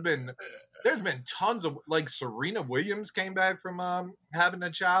 Like there's been tons of like Serena Williams came back from having a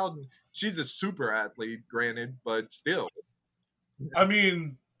child, and she's a super athlete, granted, but still. I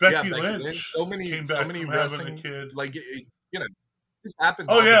mean, Becky Lynch so many having wrestling a kid. like this happens.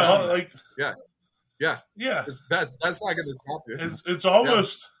 Oh yeah, yeah. That's not going to stop you. It's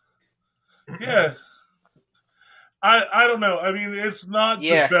almost I don't know. I mean, it's not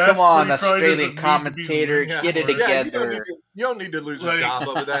the best. Come on, Australian commentator, get it together. You don't need to lose your job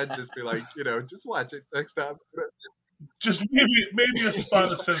over that. Just be like, just watch it next time. Just maybe a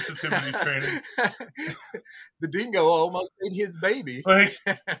spot of sensitivity training. The dingo almost ate his baby. Like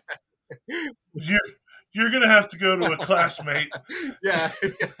you're gonna have to go to a classmate. Yeah.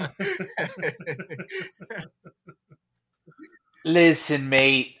 Listen,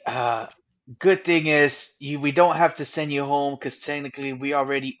 mate. Good thing is we don't have to send you home because technically we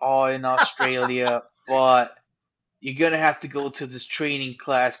already are in Australia, but you're gonna have to go to this training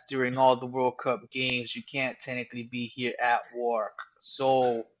class during all the World Cup games. You can't technically be here at work,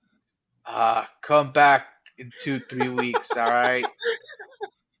 so come back in 2-3 weeks. All right.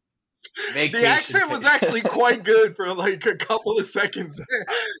 The accent was actually quite good for like a couple of seconds there.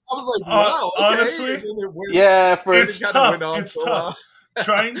 I was like, wow, okay. Honestly, it's tough. It's tough.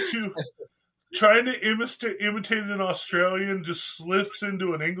 Trying to imitate an Australian just slips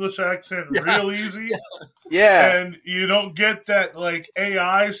into an English accent real easy. Yeah. And you don't get that like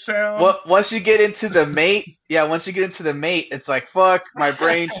AI sound. Well, once you get into the mate, it's like, fuck, my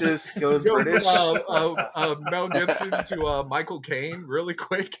brain just goes British. Mel Gibson to Michael Caine really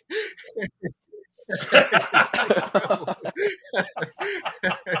quick.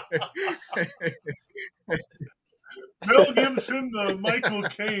 Mel Gibson to Michael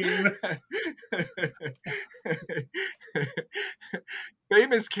Caine.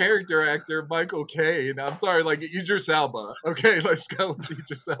 Famous character actor Michael Caine. I'm sorry, like Idris Elba. Okay, let's go with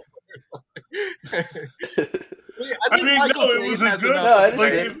Idris Elba. I mean, it was a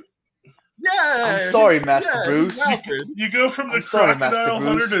good. Yeah. I'm sorry, Master Bruce. You go from the Crocodile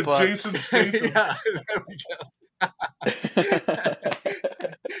Hunter to Jason Statham. Yeah, there we go.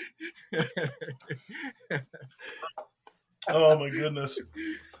 Oh my goodness.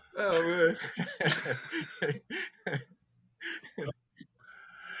 Oh man.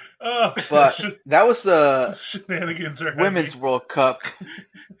 But that was shenanigans are Women's World Cup.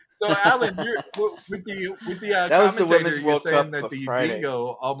 So Alan, with the that was the Women's you're World saying Cup that of the Friday.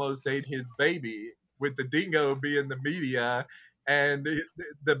 dingo almost ate his baby, with the dingo being the media and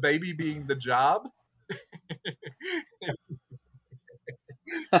the baby being the job.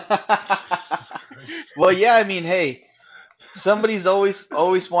 Well, yeah, I mean, hey, somebody's always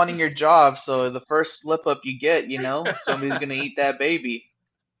wanting your job, so the first slip up you get, somebody's gonna eat that baby.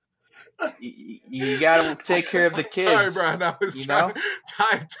 You gotta take care of the kids. Sorry, Brian, I was trying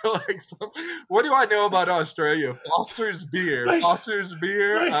to like some. What do I know about Australia? Foster's beer,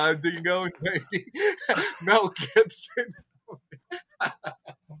 dingo and baby, Mel Gibson.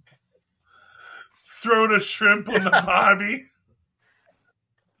 Throwing a shrimp on the bobby.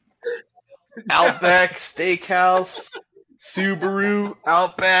 Outback Steakhouse, Subaru,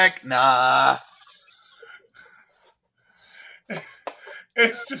 Outback, nah.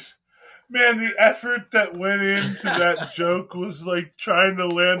 It's just, man, the effort that went into that joke was like trying to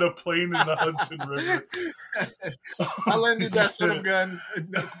land a plane in the Hudson River. I landed that son of a gun,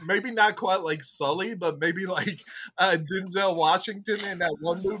 maybe not quite like Sully, but maybe like Denzel Washington in that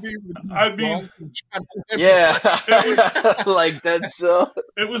one movie. Yeah, it was like Denzel.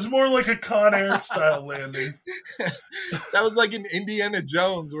 It was more like a Con Air style landing. That was like in Indiana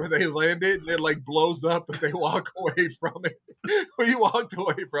Jones where they landed and it like blows up and they walk away from it. We walked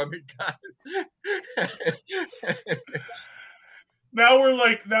away from it, guys. Now we're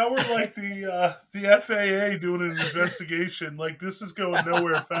like the FAA doing an investigation. Like, this is going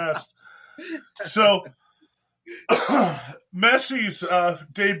nowhere fast. So Messi's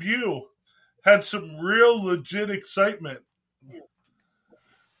debut had some real legit excitement.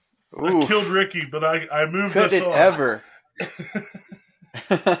 Ooh. I killed Rickie, but I moved Could us it on. ever?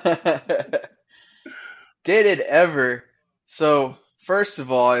 Did it ever? So, first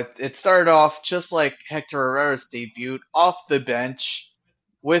of all, it started off just like Hector Herrera's debut, off the bench,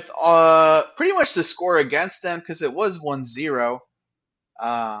 with pretty much the score against them because it was 1-0.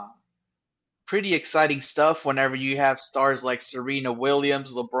 Pretty exciting stuff whenever you have stars like Serena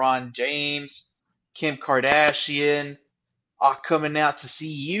Williams, LeBron James, Kim Kardashian, coming out to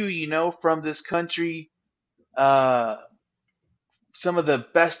see you, from this country. Some of the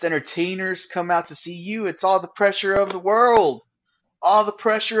best entertainers come out to see you. It's all the pressure of the world, all the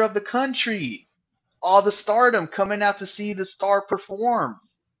pressure of the country, all the stardom coming out to see the star perform.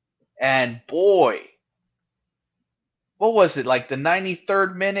 And boy, what was it, like the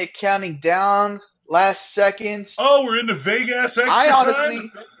 93rd minute counting down, last seconds? Oh, we're into Vegas extra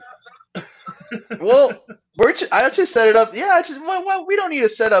time? Well, I just set it up. Yeah, we don't need to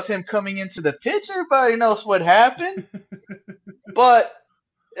set up him coming into the pitch. Everybody knows what happened. But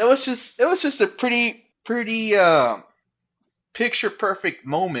it was just a pretty picture perfect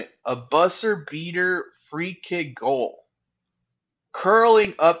moment. A buzzer beater free kick goal,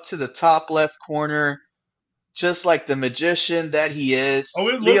 curling up to the top left corner. just like the magician that he is, Oh,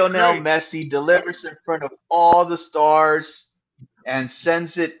 it looked Lionel great. Messi delivers in front of all the stars and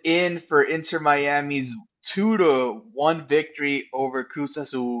sends it in for Inter Miami's 2-1 victory over Cruz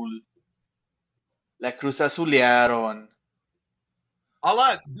Azul. La Cruz Azulearon.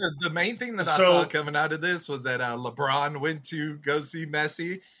 The main thing that I saw coming out of this was that LeBron went to go see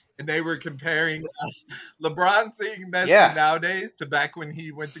Messi, and they were comparing LeBron seeing Messi nowadays to back when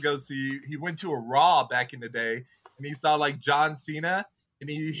he went to a Raw back in the day, and he saw like John Cena, and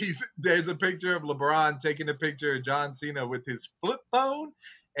there's a picture of LeBron taking a picture of John Cena with his flip phone,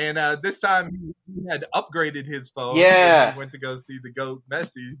 and this time he had upgraded his phone. Yeah, he went to go see the GOAT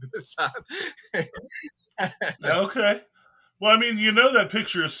Messi this time. Okay. Well, I mean, that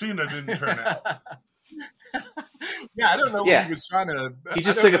picture of Cena didn't turn out. Yeah, I don't know what he was trying to. He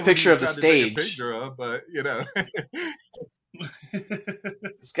just took a picture of the stage. But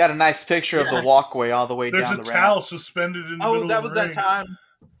he's got a nice picture of the walkway all the way down the ramp. There's a towel suspended in the middle of the ring. That time.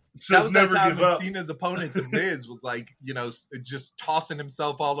 That was that time when up. Cena's opponent, The Miz, was like, just tossing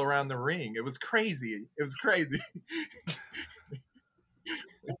himself all around the ring. It was crazy.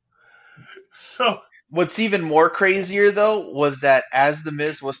 So. What's even more crazier, though, was that as The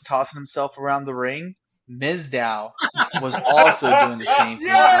Miz was tossing himself around the ring, Mizdow was also doing the same thing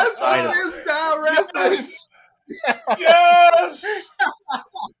outside of it. Mizdow reference! Yes!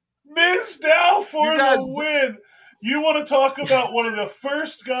 Mizdow for the win! You want to talk about one of the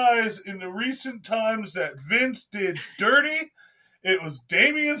first guys in the recent times that Vince did dirty? It was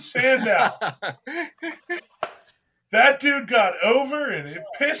Damien Sandow. That dude got over, and it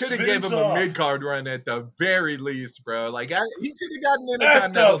pissed Vince off. Could have gave him a mid-card run at the very least, bro. Like, he could have gotten an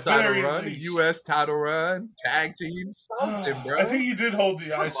Intercontinental title run, a U.S. title run, tag team, something, bro. I think he did hold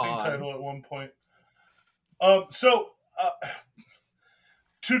the IC title at one point.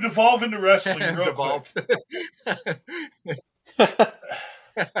 To devolve into wrestling real quick.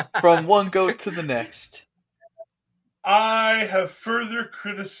 From one goat to the next. I have further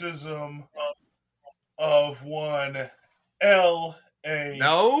criticism of one L.A.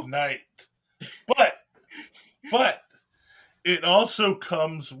 Knight. But it also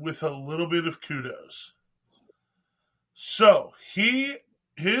comes with a little bit of kudos. So,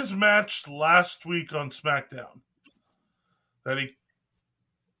 his match last week on SmackDown, that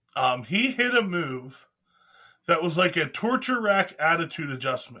he hit a move that was like a torture rack attitude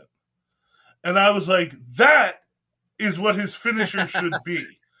adjustment. And I was like, that is what his finisher should be.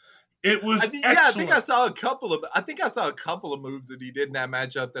 It was excellent. I think I saw a couple of moves that he did in that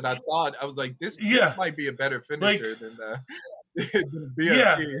matchup that I thought, I was like, this might be a better finisher than BFT.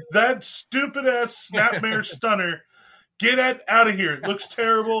 Yeah, that stupid ass snapmare stunner. Get out of here. It looks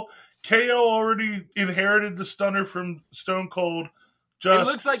terrible. KO already inherited the stunner from Stone Cold. It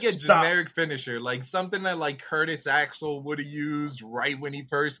looks like a generic finisher, like something that like Curtis Axel would have used right when he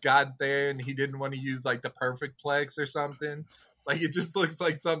first got there, and he didn't want to use like the perfect plex or something. Like, it just looks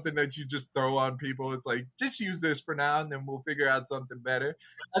like something that you just throw on people. It's like, just use this for now, and then we'll figure out something better.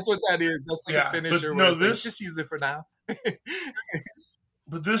 That's what that is. That's like a finisher where it's like, just use it for now.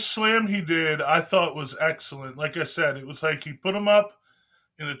 But this slam he did, I thought was excellent. Like I said, it was like he put him up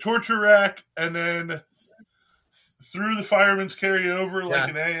in a torture rack and then threw the fireman's carry over like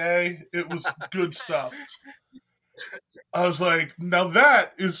an AA. It was good stuff. I was like, now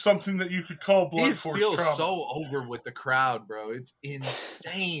that is something that you could call blunt force trauma. He's still so over with the crowd, bro. It's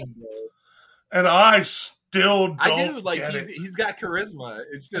insane, bro. And I still don't get it. He's got charisma.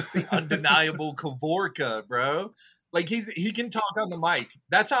 It's just the undeniable Kavorka, bro. Like, he can talk on the mic.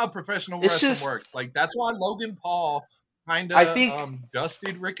 That's how professional wrestling works. Like, that's why Logan Paul kind of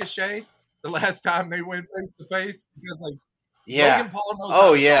dusted Ricochet the last time they went face to face, because Logan Paul knows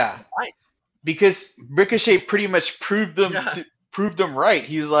how to talk on the mic. Because Ricochet pretty much proved them right.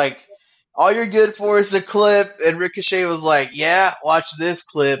 He's like, all you're good for is a clip. And Ricochet was like, yeah, watch this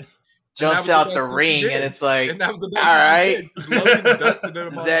clip. Jumps out the ring, and it's like, and that was all right. Logan dusted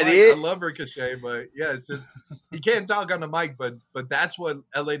him on that the mic. it? I love Ricochet, but yeah, it's just, he can't talk on the mic, but that's what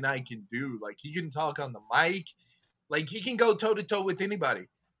LA Knight can do. Like, he can talk on the mic. Like, he can go toe-to-toe with anybody.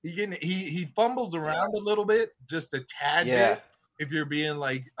 He fumbles around a little bit, just a tad bit, if you're being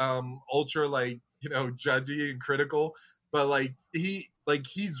ultra judgy and critical, but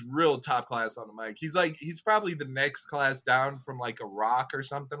he's real top class on the mic. He's probably the next class down from a Rock or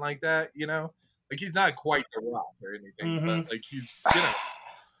something like that, he's not quite the Rock or anything, but he's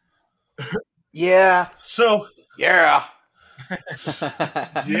yeah. So yeah.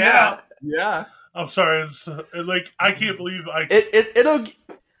 Yeah. I'm sorry. It's, I can't believe it'll.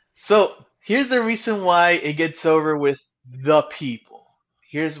 So here's the reason why it gets over with the people.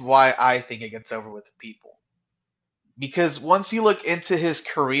 Here's why I think it gets over with the people. because once you look into his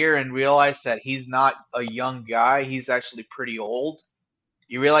career and realize that he's not a young guy, he's actually pretty old.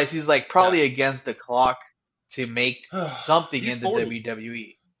 You realize he's like probably against the clock to make something in the 40.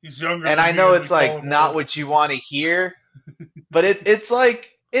 WWE. He's younger. And I know it's like not what you want to hear, but it's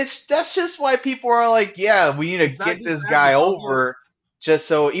like that's just why people are like, yeah, we need to get this guy over, just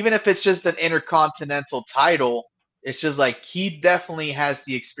so even if it's just an intercontinental title, it's just like he definitely has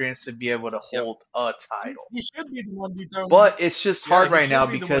the experience to be able to hold a title. He should be the one dethroning. But it's just hard right now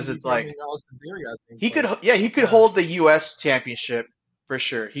because it's like he could hold the U.S. championship for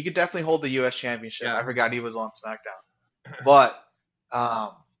sure. He could definitely hold the U.S. championship. I forgot he was on SmackDown, but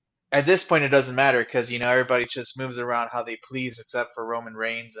at this point, it doesn't matter because, everybody just moves around how they please except for Roman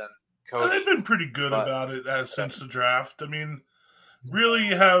Reigns and Cody. They've been pretty good about it since the draft. I mean, really,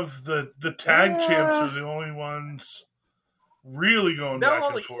 you have the tag champs are the only ones really going back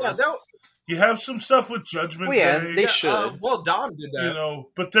and forth. You have some stuff with Judgment Day. They should. Dom did that.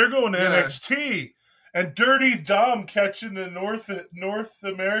 But they're going to NXT. And Dirty Dom catching the North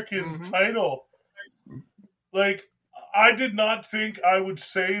American title. Like, I did not think I would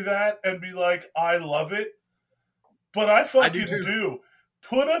say that and be like, I love it. But I fucking do.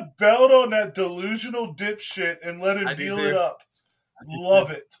 Put a belt on that delusional dipshit and let him heal it up.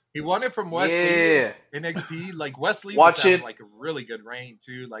 Love it. He won it from Wesley NXT. Like, Wesley was having like a really good reign,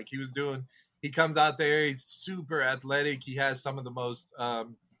 too. Like, he comes out there. He's super athletic. He has some of the most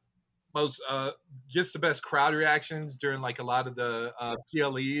just the best crowd reactions during like a lot of the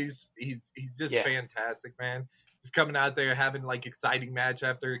PLEs. He's just fantastic, man. He's coming out there having like exciting match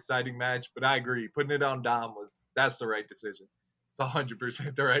after exciting match. But I agree, putting it on Dom that's the right decision. It's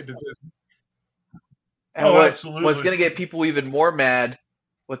 100% the right decision. And what's going to get people even more mad?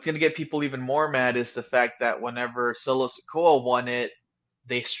 What's going to get people even more mad is the fact that whenever Solo Sikoa won it,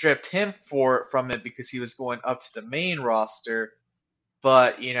 they stripped him from it because he was going up to the main roster.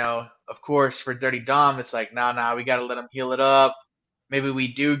 But, of course, for Dirty Dom, it's like, nah, we got to let him heal it up. Maybe we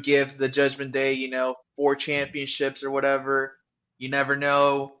do give the Judgment Day, 4 championships or whatever. You never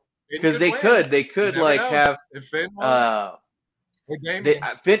know. Because they could like have Finn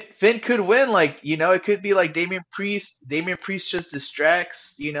could win. Like, it could be like Damian Priest. Damian Priest just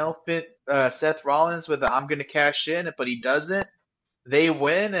distracts, Seth Rollins with I'm going to cash in, but he doesn't. They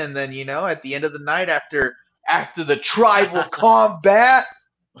win, and then, at the end of the night, after the tribal combat,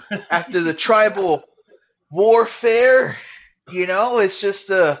 after the tribal warfare, it's just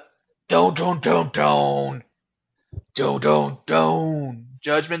a don't.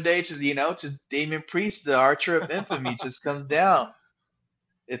 Judgment Day, just Damian Priest, the Archer of Infamy, just comes down.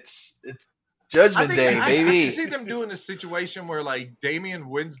 It's Judgment Day, baby. I can see them doing a situation where like Damian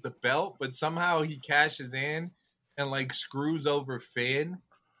wins the belt, but somehow he cashes in and like screws over Finn.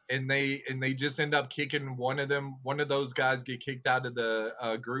 And they just end up kicking one of those guys get kicked out of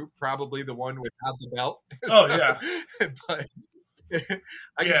the group, probably the one without the belt. Oh, yeah. But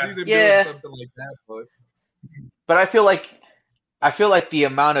I can see them doing something like that. But I feel like the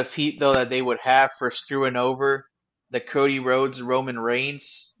amount of heat, though, that they would have for screwing over the Cody Rhodes, Roman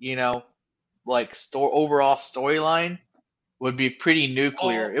Reigns, overall storyline would be pretty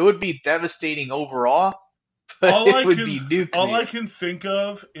nuclear. It would be devastating overall. All I can think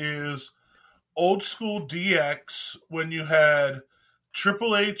of is old school DX when you had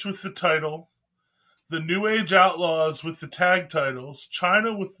Triple H with the title, the New Age Outlaws with the tag titles,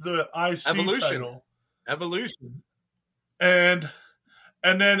 China with the IC title. Evolution. And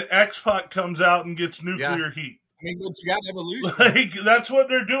then X-Pac comes out and gets nuclear heat. I mean, but you got Evolution. Like, that's what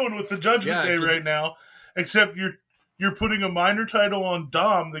they're doing with the Judgment Day right now, except you're putting a minor title on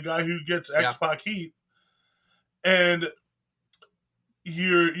Dom, the guy who gets X-Pac heat. And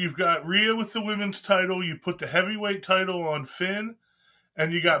you've got Rhea with the women's title. You put the heavyweight title on Finn,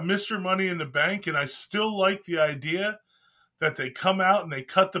 and you got Mr. Money in the Bank. And I still like the idea that they come out and they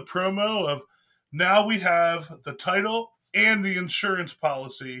cut the promo of now we have the title and the insurance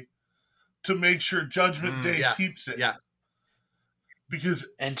policy to make sure Judgment Day keeps it. Yeah.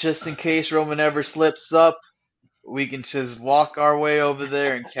 And just in case Roman ever slips up, we can just walk our way over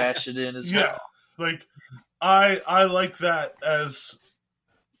there and cash it in as well. Yeah, like. I like that as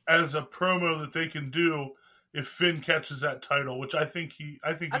a promo that they can do if Finn catches that title, which I think he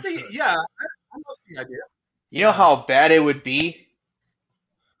should. Yeah, I love the idea. You know how bad it would be?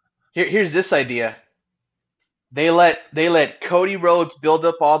 Here's this idea. They let Cody Rhodes build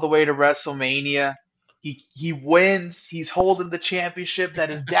up all the way to WrestleMania. He wins. He's holding the championship that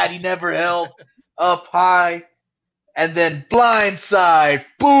his daddy never held up high. And then blindside,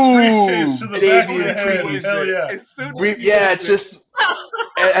 boom, briefcase to the baby, back of the head. Hell yeah! just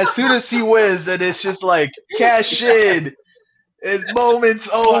as soon as he wins, and it's just like cash in. It's moments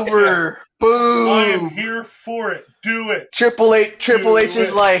over. Boom. I am here for it. Do it. Triple H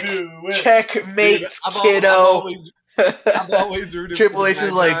is like, checkmate, kiddo. I've always rooted Triple for H the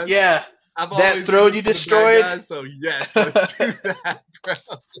is bad like, guys. yeah, I've that always throne rooted you for the bad destroyed. guys, so yes, let's do that, bro.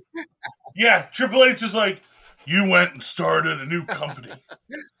 Yeah, Triple H is like, you went and started a new company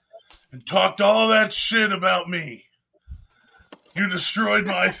and talked all that shit about me. You destroyed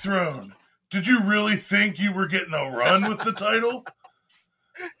my throne. Did you really think you were getting a run with the title?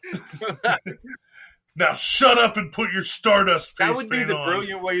 Now shut up and put your Stardust face That would be paint the on.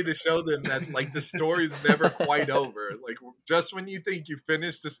 brilliant way to show them that, like, the story's never quite over. Like, just when you think you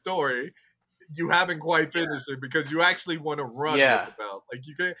finished the story, you haven't quite finished it because you actually want to run with the belt. Like,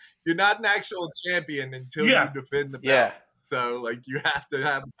 you're not an actual champion until you defend the belt. Yeah. So, like, you have to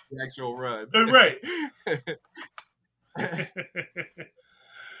have the actual run. Right.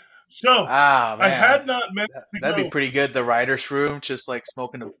 So, I had not meant to That'd be pretty good. The writer's room, just like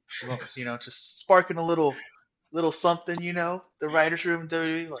smoking just sparking a little something, The writer's room,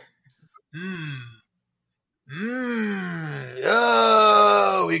 WWE, like,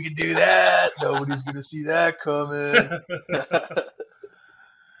 oh, we can do that. Nobody's gonna see that coming.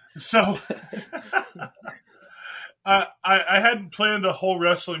 So, I hadn't planned a whole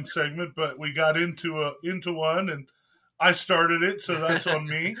wrestling segment, but we got into one, and I started it, so that's on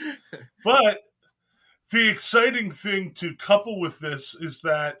me. But the exciting thing to couple with this is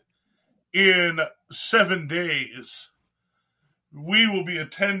that in 7 days, we will be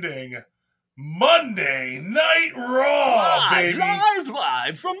attending Monday Night Raw, baby.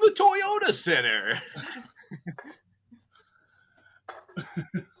 Live from the Toyota Center.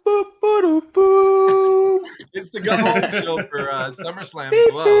 It's the go-home show for SummerSlam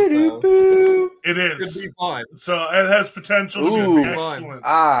as well, so it is. It'd be fun. So it has potential to be excellent.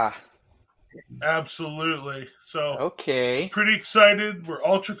 Absolutely. So pretty excited. We're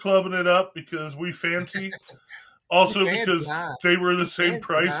ultra clubbing it up because we fancy. Also because they were the same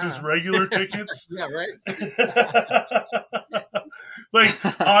price as regular tickets. Yeah, right. Like,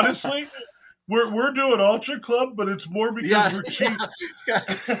 honestly, we're doing Ultra Club, but it's more because we're cheap.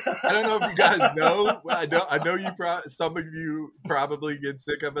 I don't know if you guys know. I know you. Some of you probably get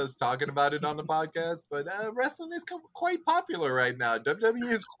sick of us talking about it on the podcast, but wrestling is quite popular right now.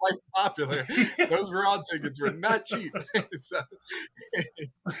 WWE is quite popular. Those Raw tickets were not cheap. So.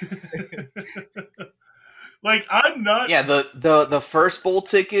 Like, I'm not. Yeah, the first bowl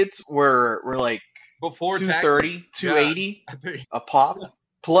tickets were like before $230, $280 a pop.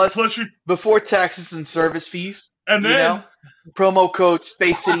 Plus before taxes and service fees, and then promo code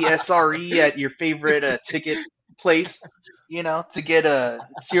Space City SRE at your favorite ticket place, to get a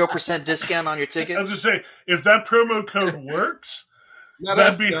 0% discount on your ticket. I was just saying, if that promo code works,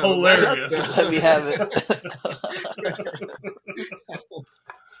 that'd be hilarious. Let me have it.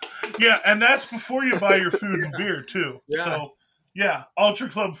 Yeah, and that's before you buy your food and beer too. Yeah. So, yeah, Ultra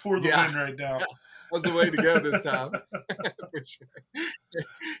Club for the win right now. That's the way to go this time. For sure.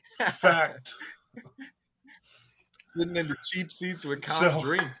 Fact. Sitting in the cheap seats with cold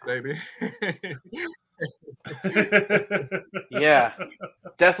drinks, baby. Yeah,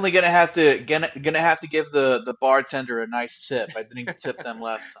 definitely gonna have to give the bartender a nice tip. I didn't tip them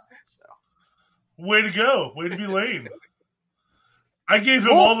last time. So. Way to go! Way to be lame. I gave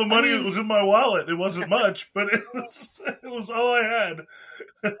him all the money that was in my wallet. It wasn't much, but it was all I had.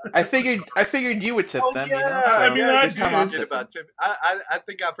 I figured you would tip them. Yeah. So I mean, I forget about tipping. I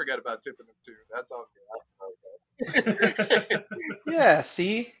think I forgot about tipping them too. That's all good. Yeah,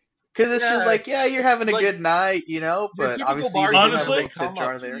 see, because it's just like, you're having a good night, but obviously, honestly, they come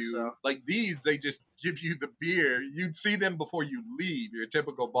up to you, so. Like these, they just give you the beer. You'd see them before you leave. Your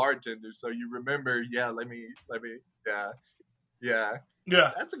typical bartender, so you remember. Yeah, let me. Yeah.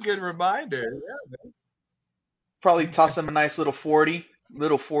 That's a good reminder. Yeah, man. Probably toss them a nice little 40,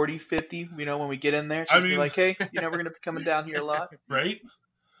 50, when we get in there. Just be like, hey, we're going to be coming down here a lot. Right?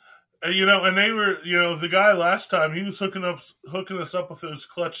 And they were, the guy last time, he was hooking us up with those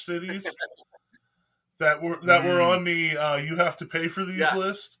clutch cities that were on the you have to pay for these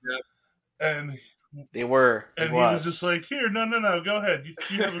list. Yeah. And they were. And he was just like, here, no, go ahead.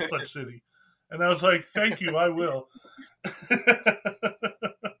 You have a clutch city. And I was like, thank you, I will.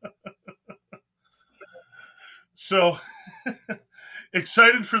 So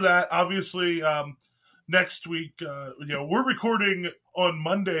excited for that. Obviously, next week, we're recording on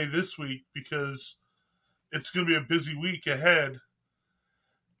Monday this week because it's going to be a busy week ahead.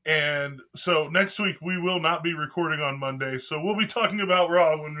 And so next week we will not be recording on Monday. So we'll be talking about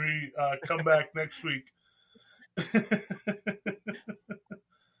Raw when we come back next week.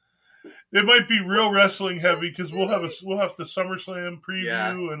 It might be real wrestling heavy because we'll have the SummerSlam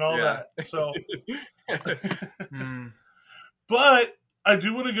preview and all that. So, but I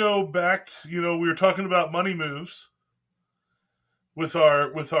do want to go back. We were talking about money moves with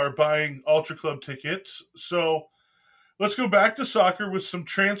our buying Ultra Club tickets. So let's go back to soccer with some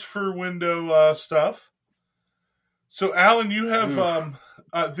transfer window stuff. So Alan, you have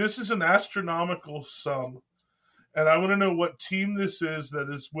this is an astronomical sum. And I want to know what team this is that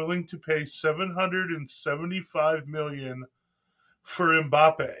is willing to pay $775 million for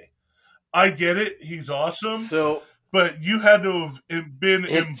Mbappe. I get it; he's awesome. But you had to have been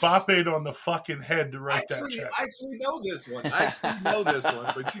Mbappe'd on the fucking head to write that check. I actually know this one.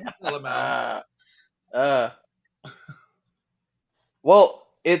 But you can tell him out. Well,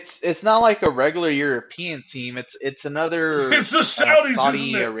 it's not like a regular European team. It's another it's the Saudis,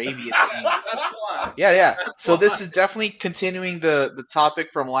 Saudi Arabia team. Yeah. So this is definitely continuing the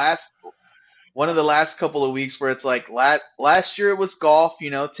topic from one of the last couple of weeks where it's like last year it was golf,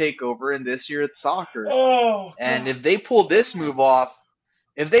 takeover, and this year it's soccer. And if they pull this move off,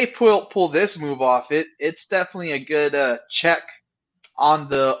 it's definitely a good check on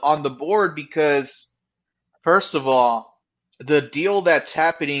the board because first of all, the deal that's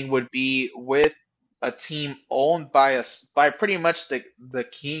happening would be with a team owned by pretty much the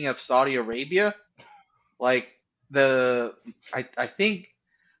king of Saudi Arabia. Like I think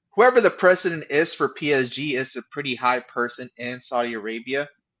whoever the president is for PSG is a pretty high person in Saudi Arabia.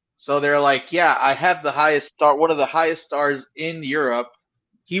 So they're like, yeah, I have one of the highest stars in Europe.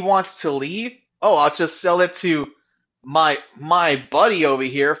 He wants to leave. Oh, I'll just sell it to my buddy over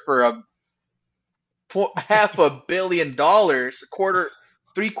here for $500 million,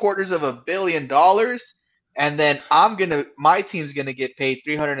 $750 million, and then my team's gonna get paid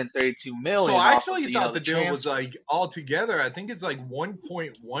 $332 million. So I actually thought the deal was like altogether. I think it's like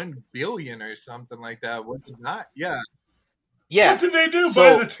 $1.1 billion or something like that. Was it not? Yeah. What did they do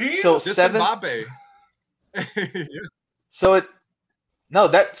by the team? So Mbappe. So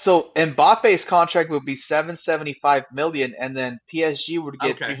Mbappe's contract would be $775 million, and then PSG would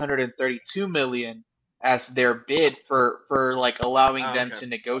get $332 million as their bid for like allowing them to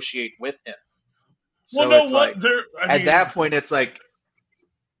negotiate with him. So at that point it's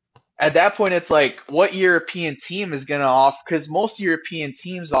like what European team is gonna offer? Because most European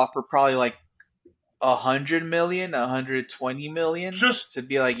teams offer probably like $100 million, $120 million, just to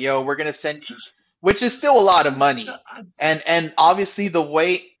be like, yo, we're gonna send you, which is still a lot of money. And obviously the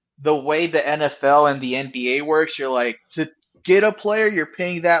way the NFL and the NBA works, you're like, to get a player, you're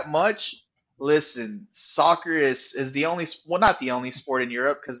paying that much. Listen, soccer is the only, well, not the only sport in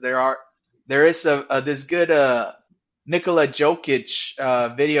Europe, because there is this good Nikola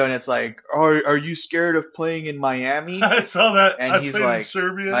Jokic video, and it's like, are you scared of playing in Miami? I saw that. And he's like, in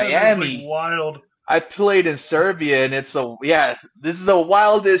Serbia, Miami, like wild. I played in Serbia, and this is the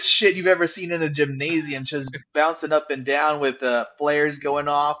wildest shit you've ever seen in a gymnasium, just bouncing up and down with flares going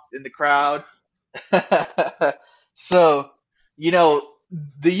off in the crowd. So,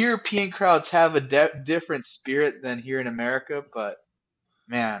 the European crowds have a different spirit than here in America, but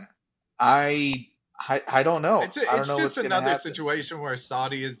man, I don't know. It's just another situation where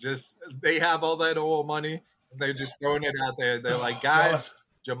Saudi is they have all that oil money and they're just throwing it out there. They're like, guys,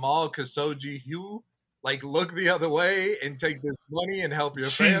 Jamal Khashoggi, like look the other way and take this money and help your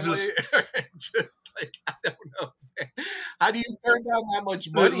family. Just like, I don't know, man. How do you turn down that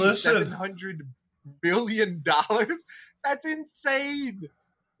much money? $700 billion? That's insane.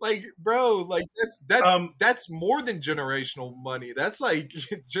 Like, bro, like that's more than generational money. That's like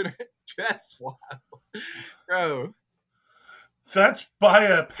that's wild, bro. That's buy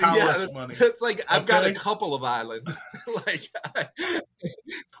a palace money. That's like I've got a couple of islands. Like,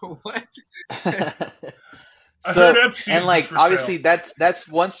 what? And like obviously that's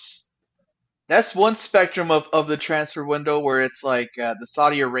one spectrum of the transfer window where it's like the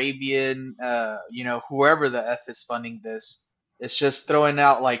Saudi Arabian, whoever the F is funding this, it's just throwing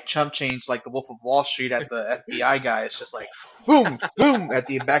out like chump change, like the Wolf of Wall Street at the FBI guy. It's just like boom, boom at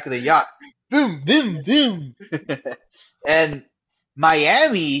the back of the yacht, boom, boom, boom. And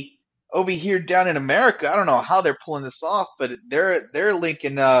Miami over here down in America, I don't know how they're pulling this off, but they're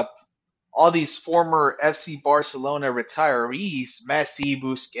linking up all these former FC Barcelona retirees, Messi,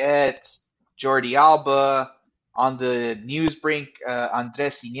 Busquets, Jordi Alba. On the news brink,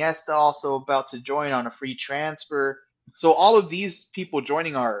 Andres Iniesta also about to join on a free transfer. So all of these people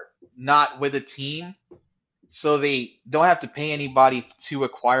joining are not with a team. so they don't have to pay anybody to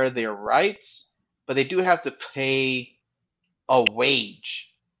acquire their rights, but they do have to pay a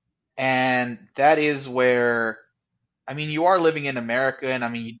wage. And that is where, I mean, you are living in America, and I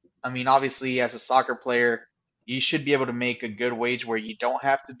mean, obviously, as a soccer player, you should be able to make a good wage where you don't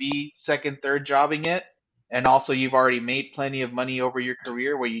have to be second, third jobbing it, and also you've already made plenty of money over your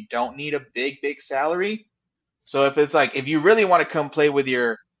career where you don't need a big salary. So if it's like, if you really want to come play with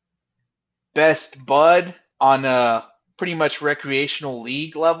your best bud on a pretty much recreational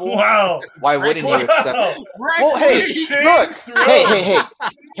league level, wow, why wouldn't you accept it? Well, hey, look,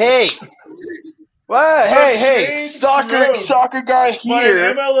 hey. Well, hey, soccer guy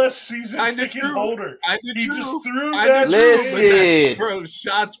here. My MLS season ticket holder. He just threw that. Listen, bro,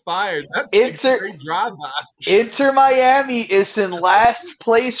 shots fired. That's a great drive-by. Inter Miami is in last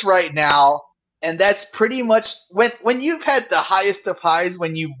place right now, and that's pretty much when you've had the highest of highs,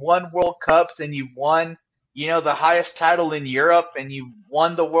 when you've won World Cups and you've won, the highest title in Europe, and you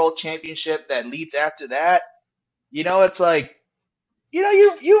won the World Championship that leads after that. It's like,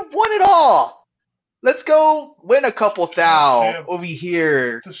 you've won it all. Let's go win a couple thou over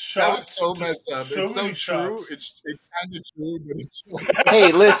here. That was so messed up. It's so true. It's kind of true, but it's.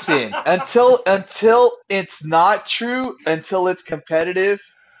 Hey, listen. Until it's not true, until it's competitive,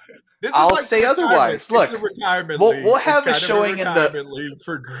 I'll say otherwise. Look, it's a retirement league. We'll have a showing in the league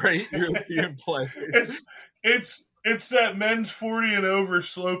for great European players. It's that men's 40 and over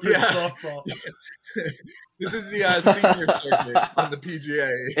slow pitch softball. This is the senior circuit on the PGA.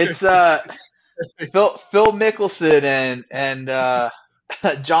 It's Phil Mickelson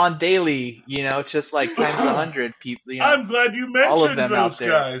and John Daly, just like times 100 people. I'm glad you mentioned those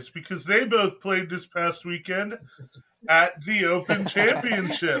guys because they both played this past weekend at the Open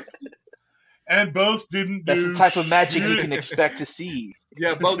Championship, and both didn't do. That's the type of magic you can expect to see.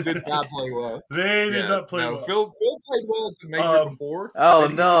 Yeah, both did not play well. They did not play well. Phil played well at the major before.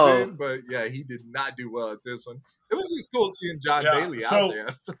 Oh no! But yeah, he did not do well at this one. It was just cool seeing John Daly out there.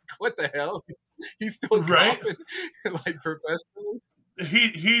 I was like, what the hell? He's still golfing, like professionally.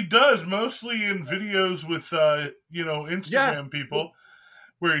 He does mostly in videos with Instagram people,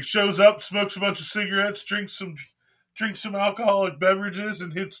 where he shows up, smokes a bunch of cigarettes, drinks some alcoholic beverages,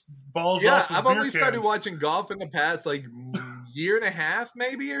 and hits balls off with I've beer only cans. started watching golf in the past year and a half,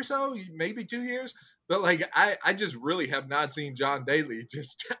 maybe or so, maybe 2 years. But I just really have not seen John Daly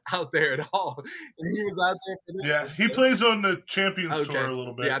just out there at all. And he was out there for this. Yeah, he plays on the Champions Tour a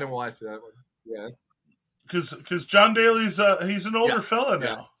little bit. Yeah, I didn't watch that one. Yeah, because John Daly's he's an older fella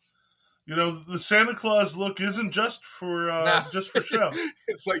now. The Santa Claus look isn't just for show.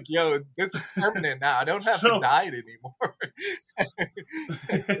 It's like, yo, this is permanent now. I don't have to dye it anymore.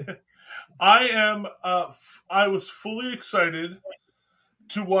 I was fully excited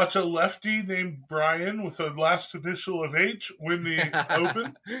to watch a lefty named Bryan with the last initial of H win the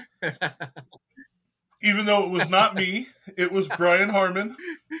Open. Even though it was not me, it was Brian Harmon.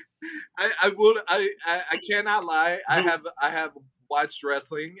 I cannot lie. I have watched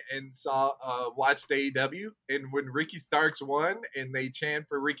wrestling and watched AEW, and when Ricky Starks won and they chant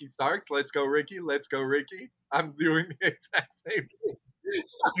for Ricky Starks, let's go Ricky, I'm doing the exact same thing.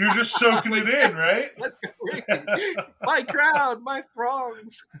 You're just soaking it in, right? Let's go Ricky. My crowd, my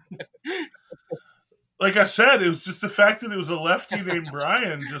throngs. Like I said, it was just the fact that it was a lefty named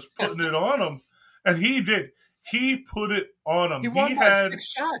Bryan just putting it on him. And he did. He put it on him. He won by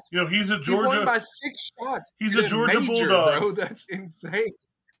 6 shots. He's a Georgia. He won by 6 shots. He's a Georgia Bulldog. Bro, that's insane.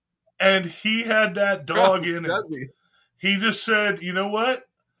 And he had that dog in him. He just said, you know what?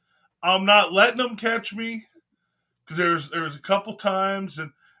 I'm not letting them catch me. Because there was a couple times.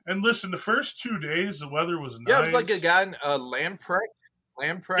 And listen, the first 2 days, the weather was nice. Yeah, it was like a guy in Lamprecht.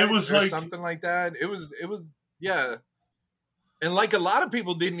 It was or something like that. It was, yeah. And a lot of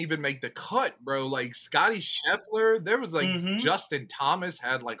people didn't even make the cut, bro. Like Scotty Scheffler, there was Justin Thomas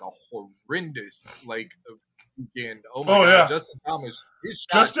had a horrendous weekend. Oh my God, Justin Thomas.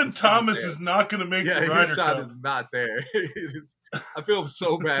 Justin Thomas is not going to make the Ryder Cup. His shot is not there. I feel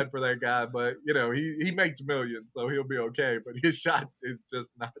so bad for that guy, but he makes millions, so he'll be okay. But his shot is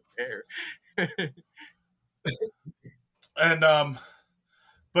just not there. And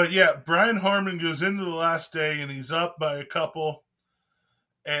but yeah, Brian Harmon goes into the last day and he's up by a couple,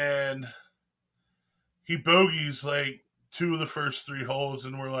 and he bogeys 2 of the first 3 holes,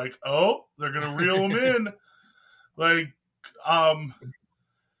 and we're like, oh, they're gonna reel him in.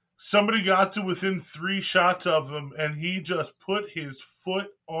 Somebody got to within 3 shots of him, and he just put his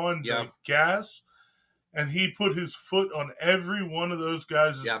foot on the gas, and he put his foot on every one of those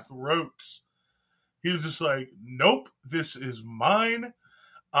guys' throats. He was just like, nope, this is mine.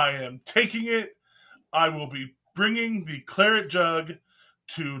 I am taking it. I will be bringing the claret jug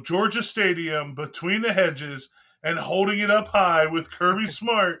to Georgia Stadium between the hedges and holding it up high with Kirby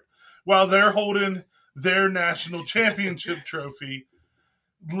Smart while they're holding their national championship trophy.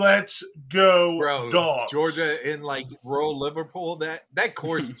 Let's go, bro, Dogs. Georgia in like rural Liverpool. That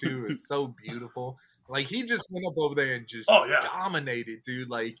course too is so beautiful. Like he just went up over there and just dominated, dude.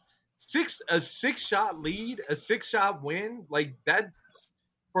 Like a 6-shot lead, a 6-shot win, like that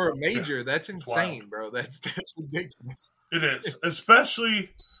for a major. That's insane, bro. That's ridiculous. It is,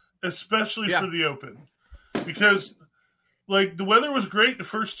 especially for the Open, because like the weather was great the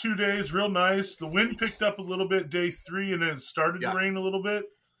first 2 days, real nice. The wind picked up a little bit day 3, and then it started to rain a little bit.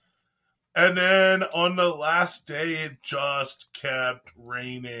 And then on the last day, it just kept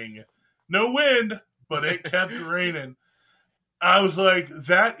raining. No wind, but it kept raining. I was like,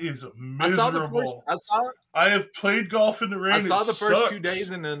 that is miserable. I have played golf in the rain. I saw the first 2 days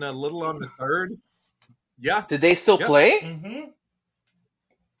and then a little on the third. Yeah. Did they still play? Mm-hmm.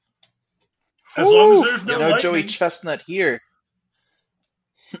 As long as there's no lightning. Joey Chestnut here.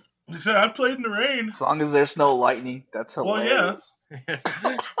 He said, I played in the rain. As long as there's no lightning. That's hilarious. Well,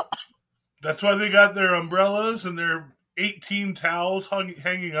 yeah. That's why they got their umbrellas and their 18 towels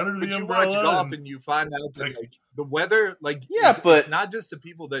hanging under the umbrella. You watch golf and you find out that like, the weather, like, but it's not just the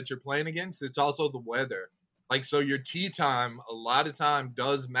people that you're playing against, it's also the weather. Like, so your tee time, a lot of time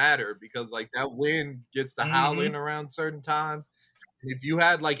does matter because, like, that wind gets to howling around certain times. And if you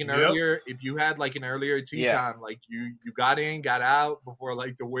had like an earlier tee time, like you got in, got out before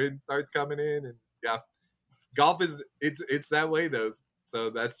like the wind starts coming in, and golf is it's that way though. So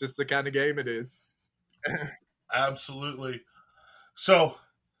that's just the kind of game it is. Absolutely. So,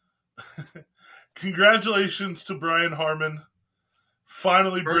 congratulations to Brian Harmon,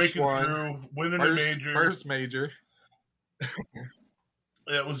 finally breaking through, winning a major. First major.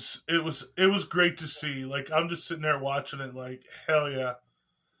 It was great to see. Like, I'm just sitting there watching it like, hell yeah.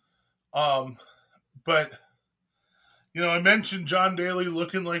 But, you know, I mentioned John Daly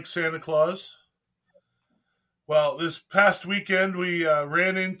looking like Santa Claus. Well, this past weekend, we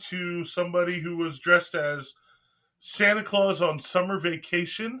ran into somebody who was dressed as Santa Claus on summer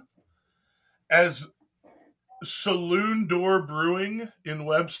vacation, as Saloon Door Brewing in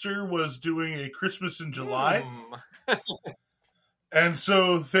Webster was doing a Christmas in July. And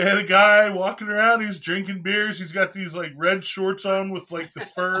so they had a guy walking around. He's drinking beers. He's got these like red shorts on with like the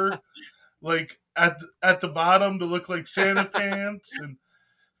fur, like at the bottom to look like Santa pants, and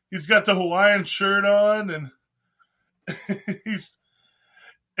he's got the Hawaiian shirt on, and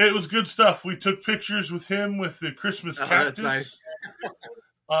it was good stuff. We took pictures with him with the Christmas cactus. That's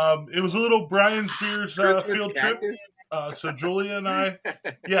nice. It was a little Brian's Beers field cactus? Trip. So Julia and I,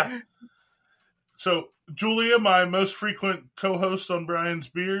 So Julia, my most frequent co-host on Brian's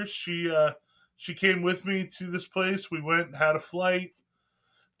Beers, she came with me to this place. We went and had a flight,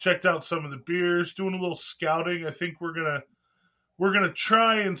 checked out some of the beers, doing a little scouting. I think we're gonna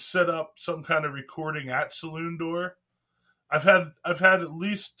try and set up some kind of recording at Saloon Door. I've had at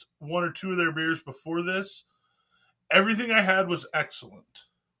least one or two of their beers before this. Everything I had was excellent.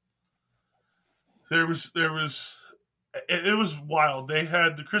 It was wild. They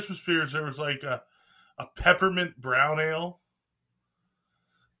had the Christmas beers. There was like a peppermint brown ale.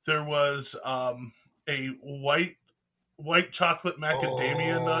 There was a white chocolate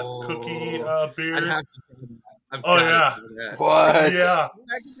macadamia nut cookie beer. What? Yeah.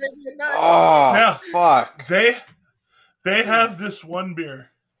 Macadamia nut? Oh, now, fuck. They have this one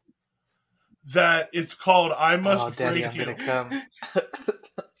beer that it's called I Must Daddy, Break You. I'm gonna come.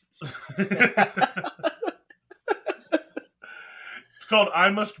 It's called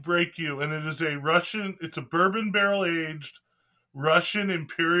I Must Break You, and it is it's a bourbon barrel aged Russian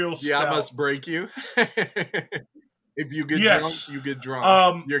Imperial Stout. Yeah, I must break you. If you get drunk, you get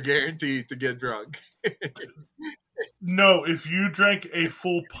drunk. You're guaranteed to get drunk. No, if you drank a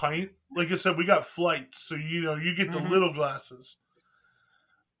full pint, like I said, we got flights, so you get the little glasses.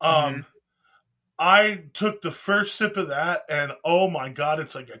 I took the first sip of that, and oh my god,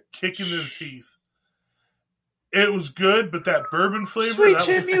 it's like a kick in the teeth. It was good, but that bourbon flavor that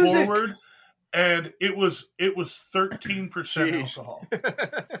was forward, and it was 13% alcohol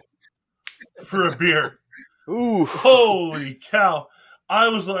for a beer. Ooh, holy cow! I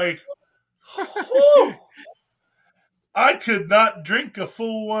was like, whew. I could not drink a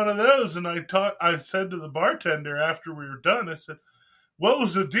full one of those, and I said to the bartender after we were done, I said, "What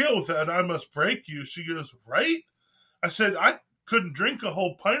was the deal with that? I must break you." She goes, "Right?" I said, "I couldn't drink a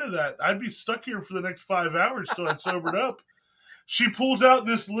whole pint of that. I'd be stuck here for the next 5 hours till I sobered up." She pulls out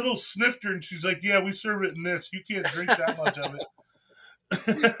this little snifter, and she's like, "Yeah, we serve it in this. You can't drink that much of it."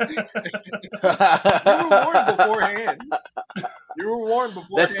 warned beforehand. You were warned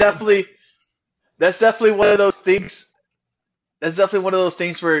beforehand. That's definitely one of those things. That's definitely one of those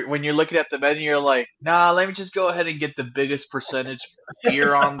things where when you're looking at the menu, you're like, nah, let me just go ahead and get the biggest percentage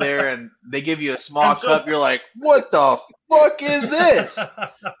beer on there, and they give you a small cup. You're like, what the fuck is this?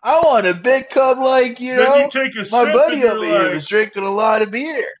 I want a big cup like, you know, my buddy over here was drinking a lot of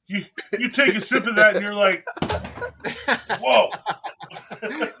beer. You take a sip of that, and you're like, whoa.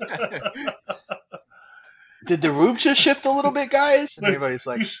 Did the room just shift a little bit, guys? And everybody's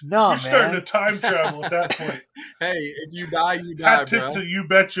like, no, man. You're starting to time travel at that point. Hey, if you die, you die, Hat tip bro. to You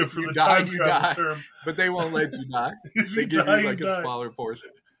Betcha for the time travel term. But they won't let you die. They give you like a smaller portion.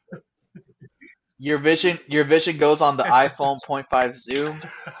 Your vision goes on the iPhone 0.5 zoom.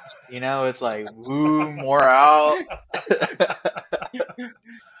 You know, it's like, woo, more out.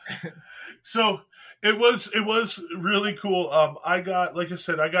 So it was really cool. I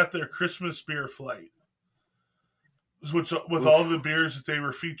got their Christmas beer flight, which with all the beers that they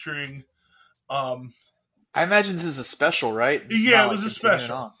were featuring. I imagine this is a special, right? Yeah, it was a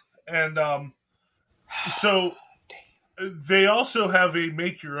special. And so they also have a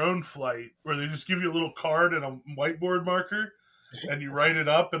make your own flight where they just give you a little card and a whiteboard marker and you write it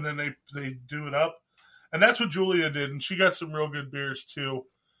up and then they do it up. And that's what Julia did, and she got some real good beers too.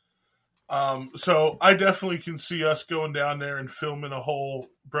 So I definitely can see us going down there and filming a whole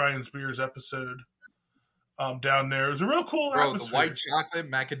Bryan's Beers episode down there. It was a real cool atmosphere. The white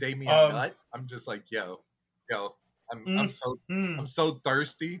chocolate macadamia nut. I'm just like, yo. I'm so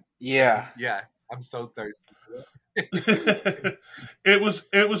thirsty. Yeah. Yeah. I'm so thirsty. It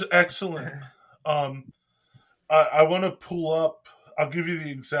was excellent. I want to pull up. I'll give you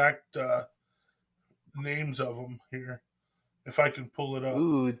the exact names of them here, if I can pull it up.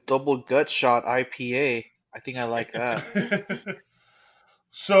 Ooh, double gut shot IPA. I think I like that.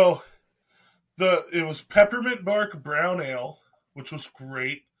 So it was peppermint bark brown ale, which was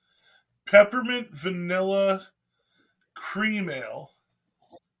great. Peppermint vanilla cream ale.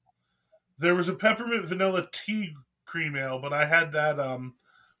 There was a peppermint vanilla tea cream ale, but I had that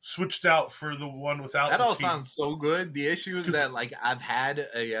switched out for the one without. That all sounds so good. The issue is that like I've had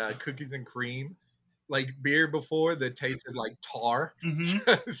a cookies and cream like beer before that tasted like tar,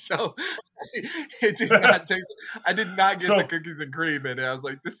 so it did not taste. I did not get the cookies and cream in it. I was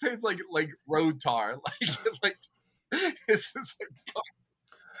like, this tastes like road tar, like it's just like.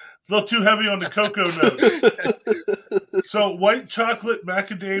 A little too heavy on the cocoa notes. So, white chocolate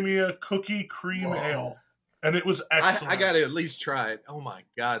macadamia cookie cream ale. And it was excellent. I got to at least try it. Oh, my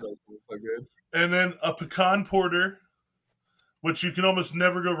God. Those look so good. And then a pecan porter, which you can almost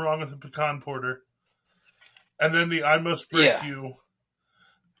never go wrong with a pecan porter. And then the I Must Break You.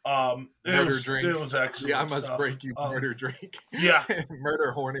 Murder drink. It was excellent. I Must Break You murder drink. Yeah.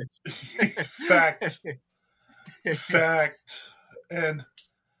 Murder hornets. Fact. And...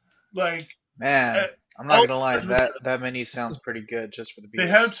 like, man, I'm not gonna lie, that menu sounds pretty good just for the beers.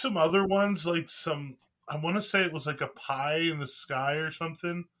 They had some other ones, like I want to say it was like a pie in the sky or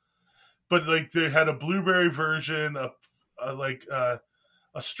something, but like they had a blueberry version, a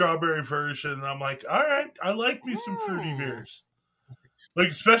strawberry version. And I'm like, all right, I like me some fruity beers, like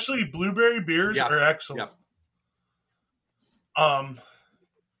especially blueberry beers are excellent.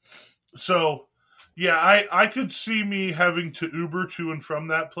 So. Yeah, I could see me having to Uber to and from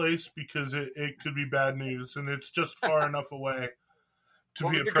that place because it could be bad news, and it's just far enough away to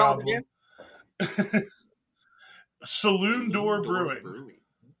be a problem. Saloon Door Brewing.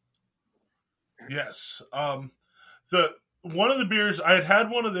 Yes. One of the beers, I had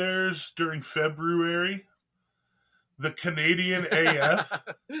one of theirs during February, the Canadian AF,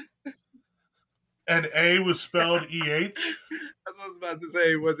 and A was spelled EH. That's what I was about to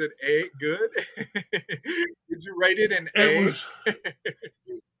say. Was it A good? Did you rate it an A?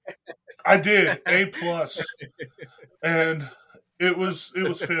 I did A+, and it was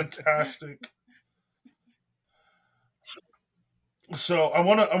fantastic. So I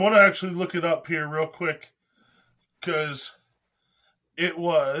want to actually look it up here real quick because it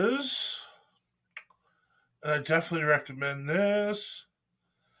was. And I definitely recommend this.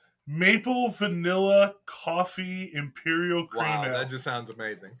 Maple vanilla coffee imperial cream ale. Wow, that just sounds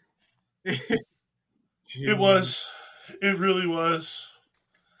amazing. It really was.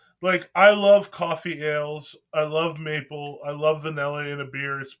 Like, I love coffee ales. I love maple. I love vanilla in a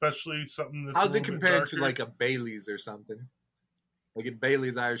beer, especially something that's How's it compared to like a Bailey's or something? Like a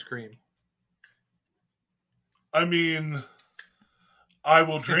Bailey's Irish Cream? I mean, I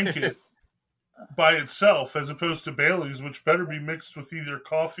will drink it by itself as opposed to Bailey's, which better be mixed with either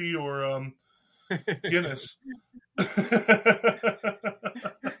coffee or Guinness. Okay.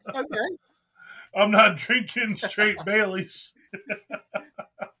 I'm not drinking straight Baileys.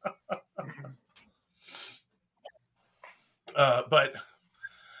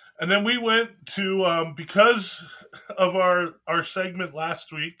 And then we went to, because of our segment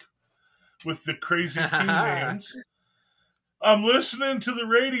last week with the crazy team names, I'm listening to the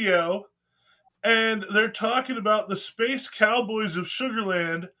radio, and they're talking about the Space Cowboys of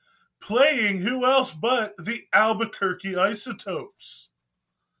Sugarland playing who else but the Albuquerque Isotopes.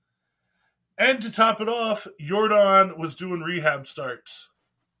 And to top it off, Jordan was doing rehab starts.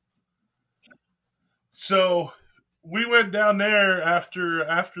 So we went down there after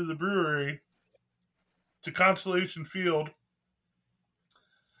the brewery to Constellation Field.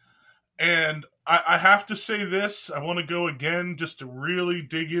 And I have to say this. I want to go again just to really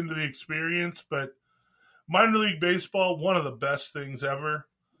dig into the experience. But minor league baseball, one of the best things ever.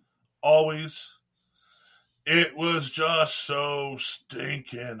 Always. It was just so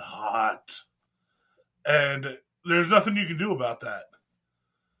stinking hot. And there's nothing you can do about that.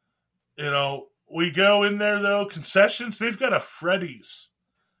 You know, we go in there, though, concessions, they've got a Freddy's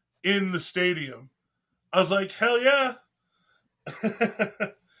in the stadium. I was like, hell yeah.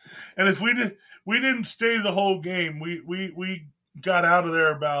 And if we didn't stay the whole game, we got out of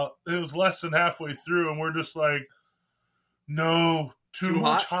there it was less than halfway through, and we're just like, no, too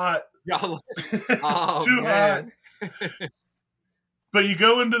much hot. Oh, too man. hot. But you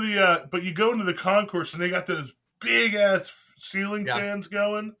go into the concourse, and they got those big ass ceiling fans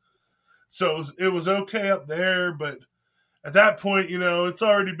going. So it was okay up there, but at that point, you know, it's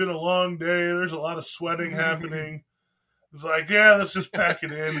already been a long day. There's a lot of sweating happening. It's like, yeah, let's just pack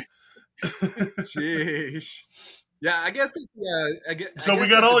it in. Sheesh. Yeah, I guess. So we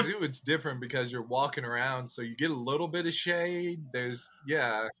got all. Zoo, it's different because you're walking around, so you get a little bit of shade. And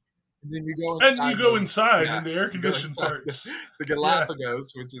then you go inside. And you go inside in the air conditioned parts. The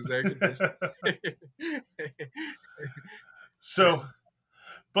Galapagos, which is air conditioned. So,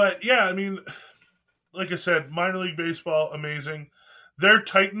 but yeah, I mean, like I said, minor league baseball, amazing. Their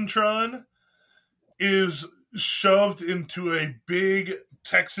Titantron is shoved into a big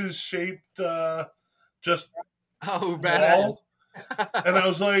Texas-shaped just badass. And I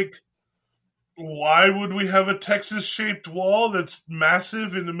was like, why would we have a Texas-shaped wall that's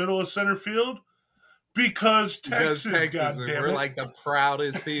massive in the middle of center field? Because Texas, goddammit. We're like the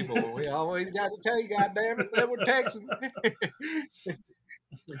proudest people. We always got to tell you, goddammit, that we're Texans.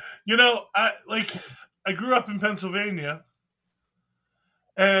 You know, I grew up in Pennsylvania,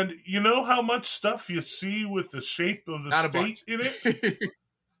 and you know how much stuff you see with the shape of the state in it?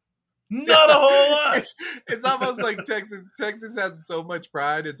 Not a whole lot. It's almost like Texas has so much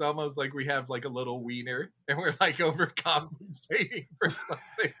pride. It's almost like we have like a little wiener, and we're like overcompensating for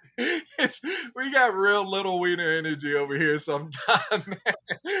something. We got real little wiener energy over here sometimes.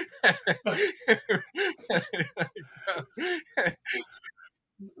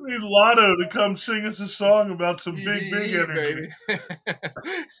 We need Lotto to come sing us a song about some big energy.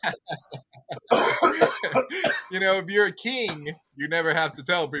 You know, if you're a king, you never have to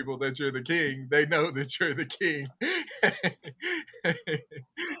tell people that you're the king. They know that you're the king.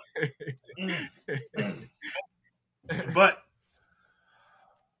 But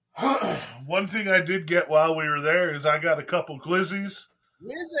one thing I did get while we were there is I got a couple glizzies.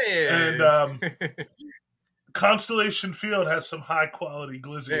 And Constellation Field has some high quality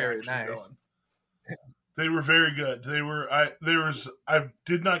glizzy action going. They were very good. I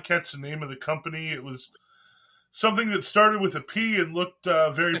did not catch the name of the company. It was something that started with a P and looked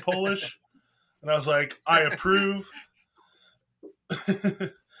very Polish. And I was like, I approve.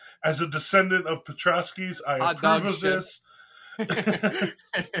 As a descendant of Petrosky's, I approve of this.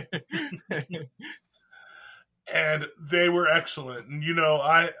 And they were excellent. And you know,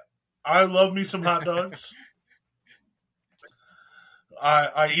 I love me some hot dogs.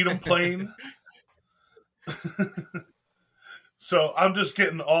 I eat them plain. So I'm just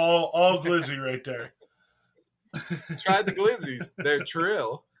getting all glizzy right there. Try the glizzies. They're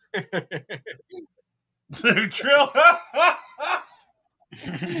Trill. They're Trill.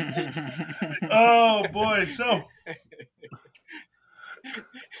 Oh boy, so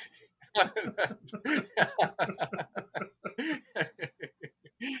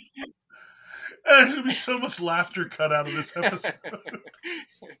there's gonna be so much laughter cut out of this episode.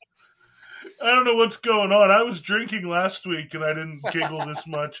 I don't know what's going on. I was drinking last week and I didn't giggle this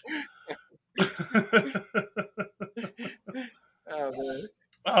much.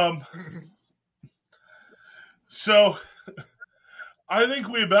 Oh, man. So I think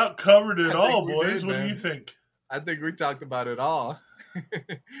we about covered it all, boys. What do you think? I think we talked about it all.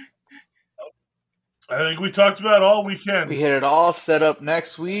 I think we talked about all we can. We had it all set up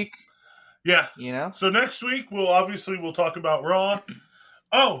next week. Yeah. You know? So next week, we'll talk about Raw.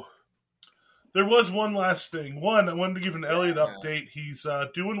 Oh, there was one last thing. I wanted to give an Elliot update. He's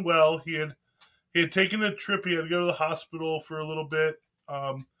doing well. He had taken a trip. He had to go to the hospital for a little bit.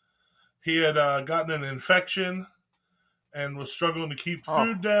 He had gotten an infection and was struggling to keep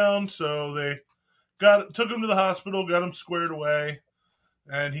food down. So they took him to the hospital, got him squared away,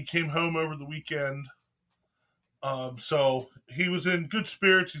 and he came home over the weekend. So he was in good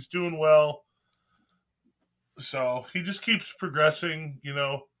spirits. He's doing well. So he just keeps progressing. You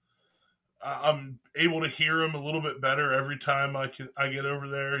know, I'm able to hear him a little bit better every time I get over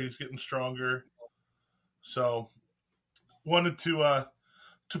there. He's getting stronger. So wanted to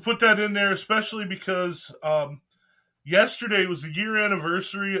put that in there, especially because yesterday was the year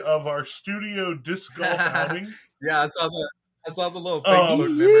anniversary of our studio disc golf outing. Yeah, I saw the little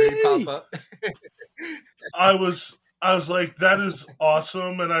Facebook memory pop up. I was like, that is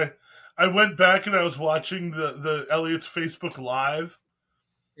awesome, and I went back and I was watching the Elliot's Facebook Live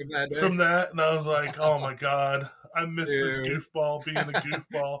from that, and I was like, oh my god, I miss this goofball being a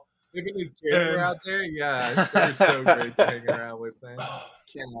goofball. Look at his camera out there. Yeah, they're so great to hang around with, man.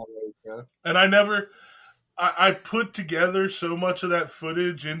 Cannot wait, bro. And I put together so much of that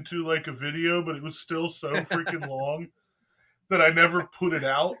footage into like a video, but it was still so freaking long that I never put it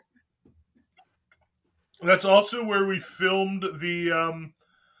out. That's also where we filmed the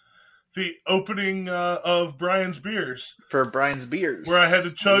opening of Bryan's beers. For Bryan's beers, where I had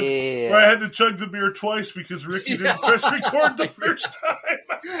to chug the beer twice because Rickie didn't press record the first time.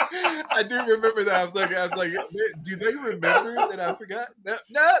 I do remember that. I was like, do they remember that I forgot?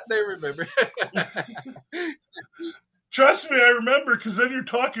 No, they remember. Trust me, I remember, because then you're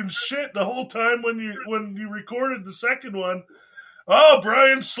talking shit the whole time when you recorded the second one. Oh,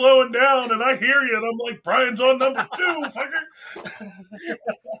 Bryan's slowing down, and I hear you, and I'm like, Bryan's on number 2, fucker.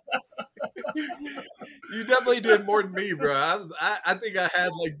 You definitely did more than me, bro. I think I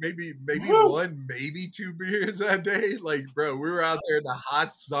had like maybe one, maybe 2 beers that day. Like, bro, we were out there in the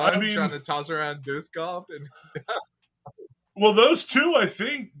hot sun trying to toss around disc golf. And well, those 2,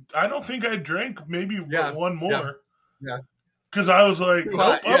 I don't think I drank maybe one more. Yeah. Because I was like,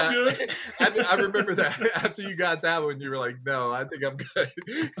 nope, I'm good. I remember that. After you got that one, you were like, no, I think I'm good.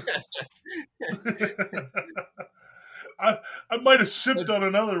 I might have sipped on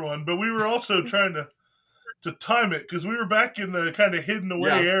another one, but we were also trying to time it, because we were back in the kind of hidden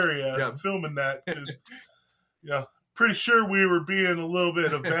away area filming that. Because, pretty sure we were being a little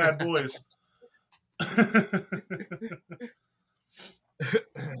bit of bad boys.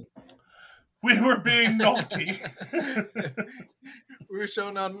 We were being naughty. We were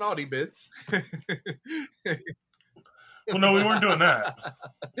showing our naughty bits. Well, no, we weren't doing that.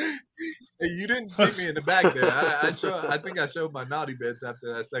 Hey, you didn't see me in the back there. I think I showed my naughty bits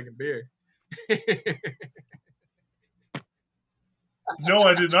after that second beer. No,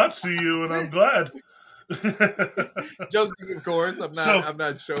 I did not see you, and I'm glad. Joking, of course. I'm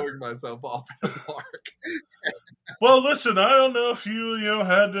not showing myself off at the park. Well, listen, I don't know if you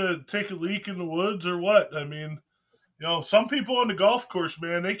had to take a leak in the woods or what. I mean, some people on the golf course,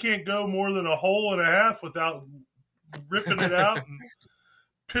 man, they can't go more than a hole and a half without ripping it out and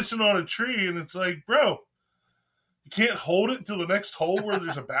pissing on a tree. And it's like, bro, you can't hold it till the next hole where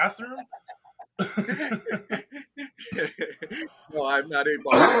there's a bathroom? No, I'm not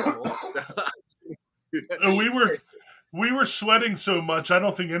able. We were sweating so much, I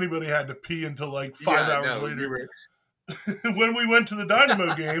don't think anybody had to pee until like 5 hours later. When we went to the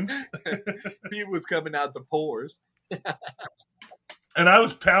Dynamo game. He was coming out the pores. And I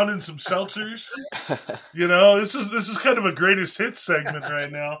was pounding some seltzers. This is kind of a greatest hits segment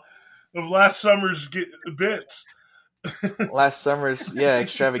right now of last summer's bits. Last summer's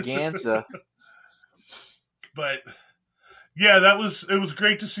extravaganza. But yeah, it was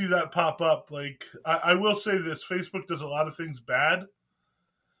great to see that pop up. Like, I will say this, Facebook does a lot of things bad,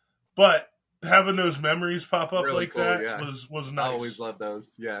 but having those memories pop up really like cool, that was nice. I always love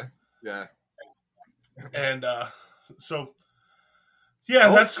those. Yeah. And so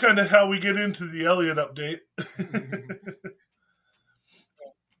that's kind of how we get into the Elliot update.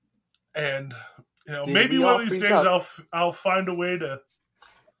 And maybe one of these days I'll find a way to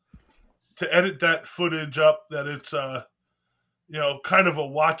edit that footage up that it's kind of a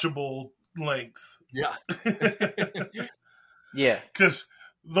watchable length. Yeah. Yeah. Because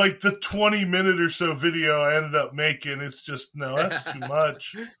like the 20-minute or so video I ended up making, it's just, no, that's too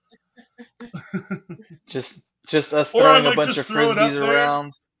much. just us throwing a bunch of frisbees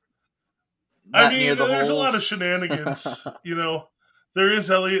around. I mean, there's a lot of shenanigans, There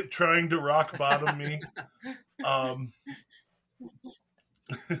is Elliot trying to rock bottom me.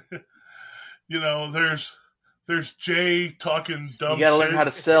 You know, there's Jay talking dumb shit. You gotta learn how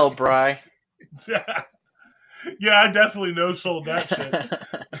to sell, Bri. Yeah, I definitely no-sold that shit.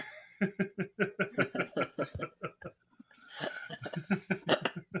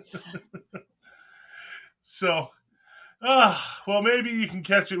 So, well, maybe you can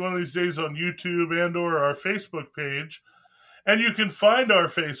catch it one of these days on YouTube and or our Facebook page. And you can find our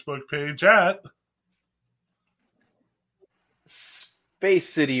Facebook page at Space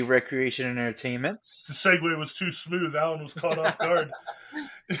City Recreation and Entertainment. The segue was too smooth. Alan was caught off guard.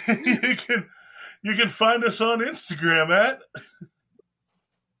 You can find us on Instagram at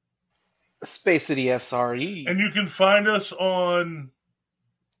Space City SRE. And you can find us on,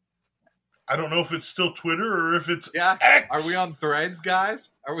 I don't know if it's still Twitter or if it's X. Are we on Threads, guys?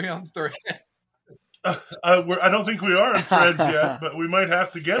 Are we on Threads? I don't think we are on Threads yet, but we might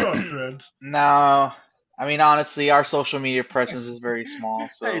have to get on Threads. No. I mean, honestly, our social media presence is very small.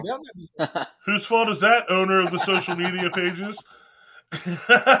 So, Hey, whose fault is that, owner of the social media pages?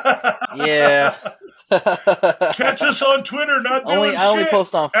 Yeah. Catch us on Twitter, not doing shit. I only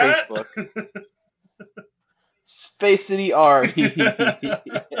post on Facebook. Space City RE.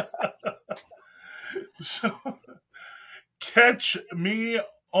 So, catch me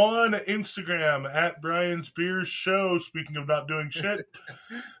on Instagram at Brian's Beers Show. Speaking of not doing shit,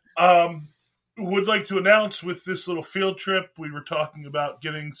 would like to announce with this little field trip, we were talking about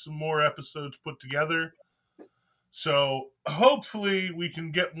getting some more episodes put together. So hopefully we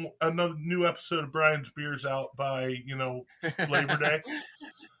can get another new episode of Brian's Beers out by, Labor Day.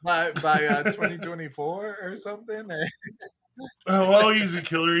 by 2024 or something? Oh, well, easy,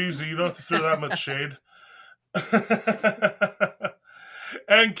 killer, easy. You don't have to throw that much shade.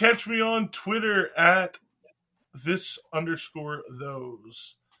 And catch me on Twitter at _those.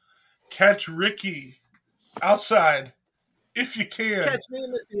 Catch Rickie outside if you can. Catch me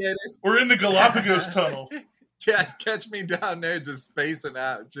in the theater. Or in the Galapagos tunnel. Yes, catch me down there just spacing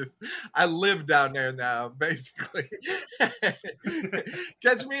out. I live down there now, basically.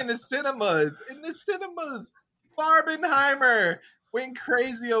 Catch me in the cinemas. Barbenheimer went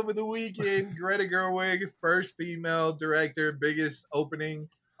crazy over the weekend. Greta Gerwig, first female director, biggest opening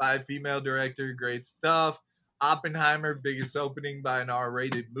by a female director. Great stuff. Oppenheimer, biggest opening by an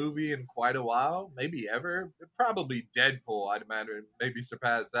R-rated movie in quite a while, maybe ever. Probably Deadpool, I'd imagine, maybe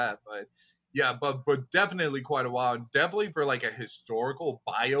surpass that. But yeah, but definitely quite a while, and definitely for like a historical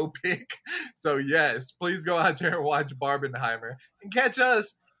biopic. So yes, please go out there and watch Barbenheimer and catch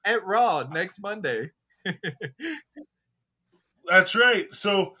us at Raw next Monday. That's right.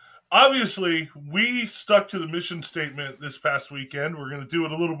 So obviously we stuck to the mission statement this past weekend. We're going to do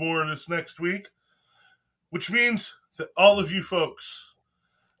it a little more this next week, which means that all of you folks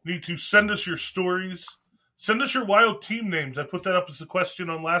need to send us your stories. Send us your wild team names. I put that up as a question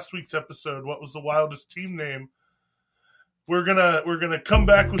on last week's episode. What was the wildest team name? We're gonna come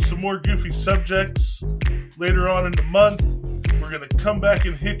back with some more goofy subjects later on in the month. We're gonna come back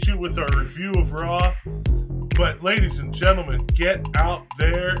and hit you with our review of Raw. But ladies and gentlemen, get out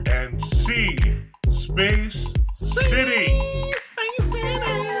there and see Space City. Space City.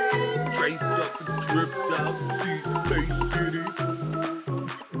 Draped up and dripped out, see Space City.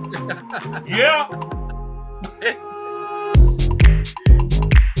 Yeah.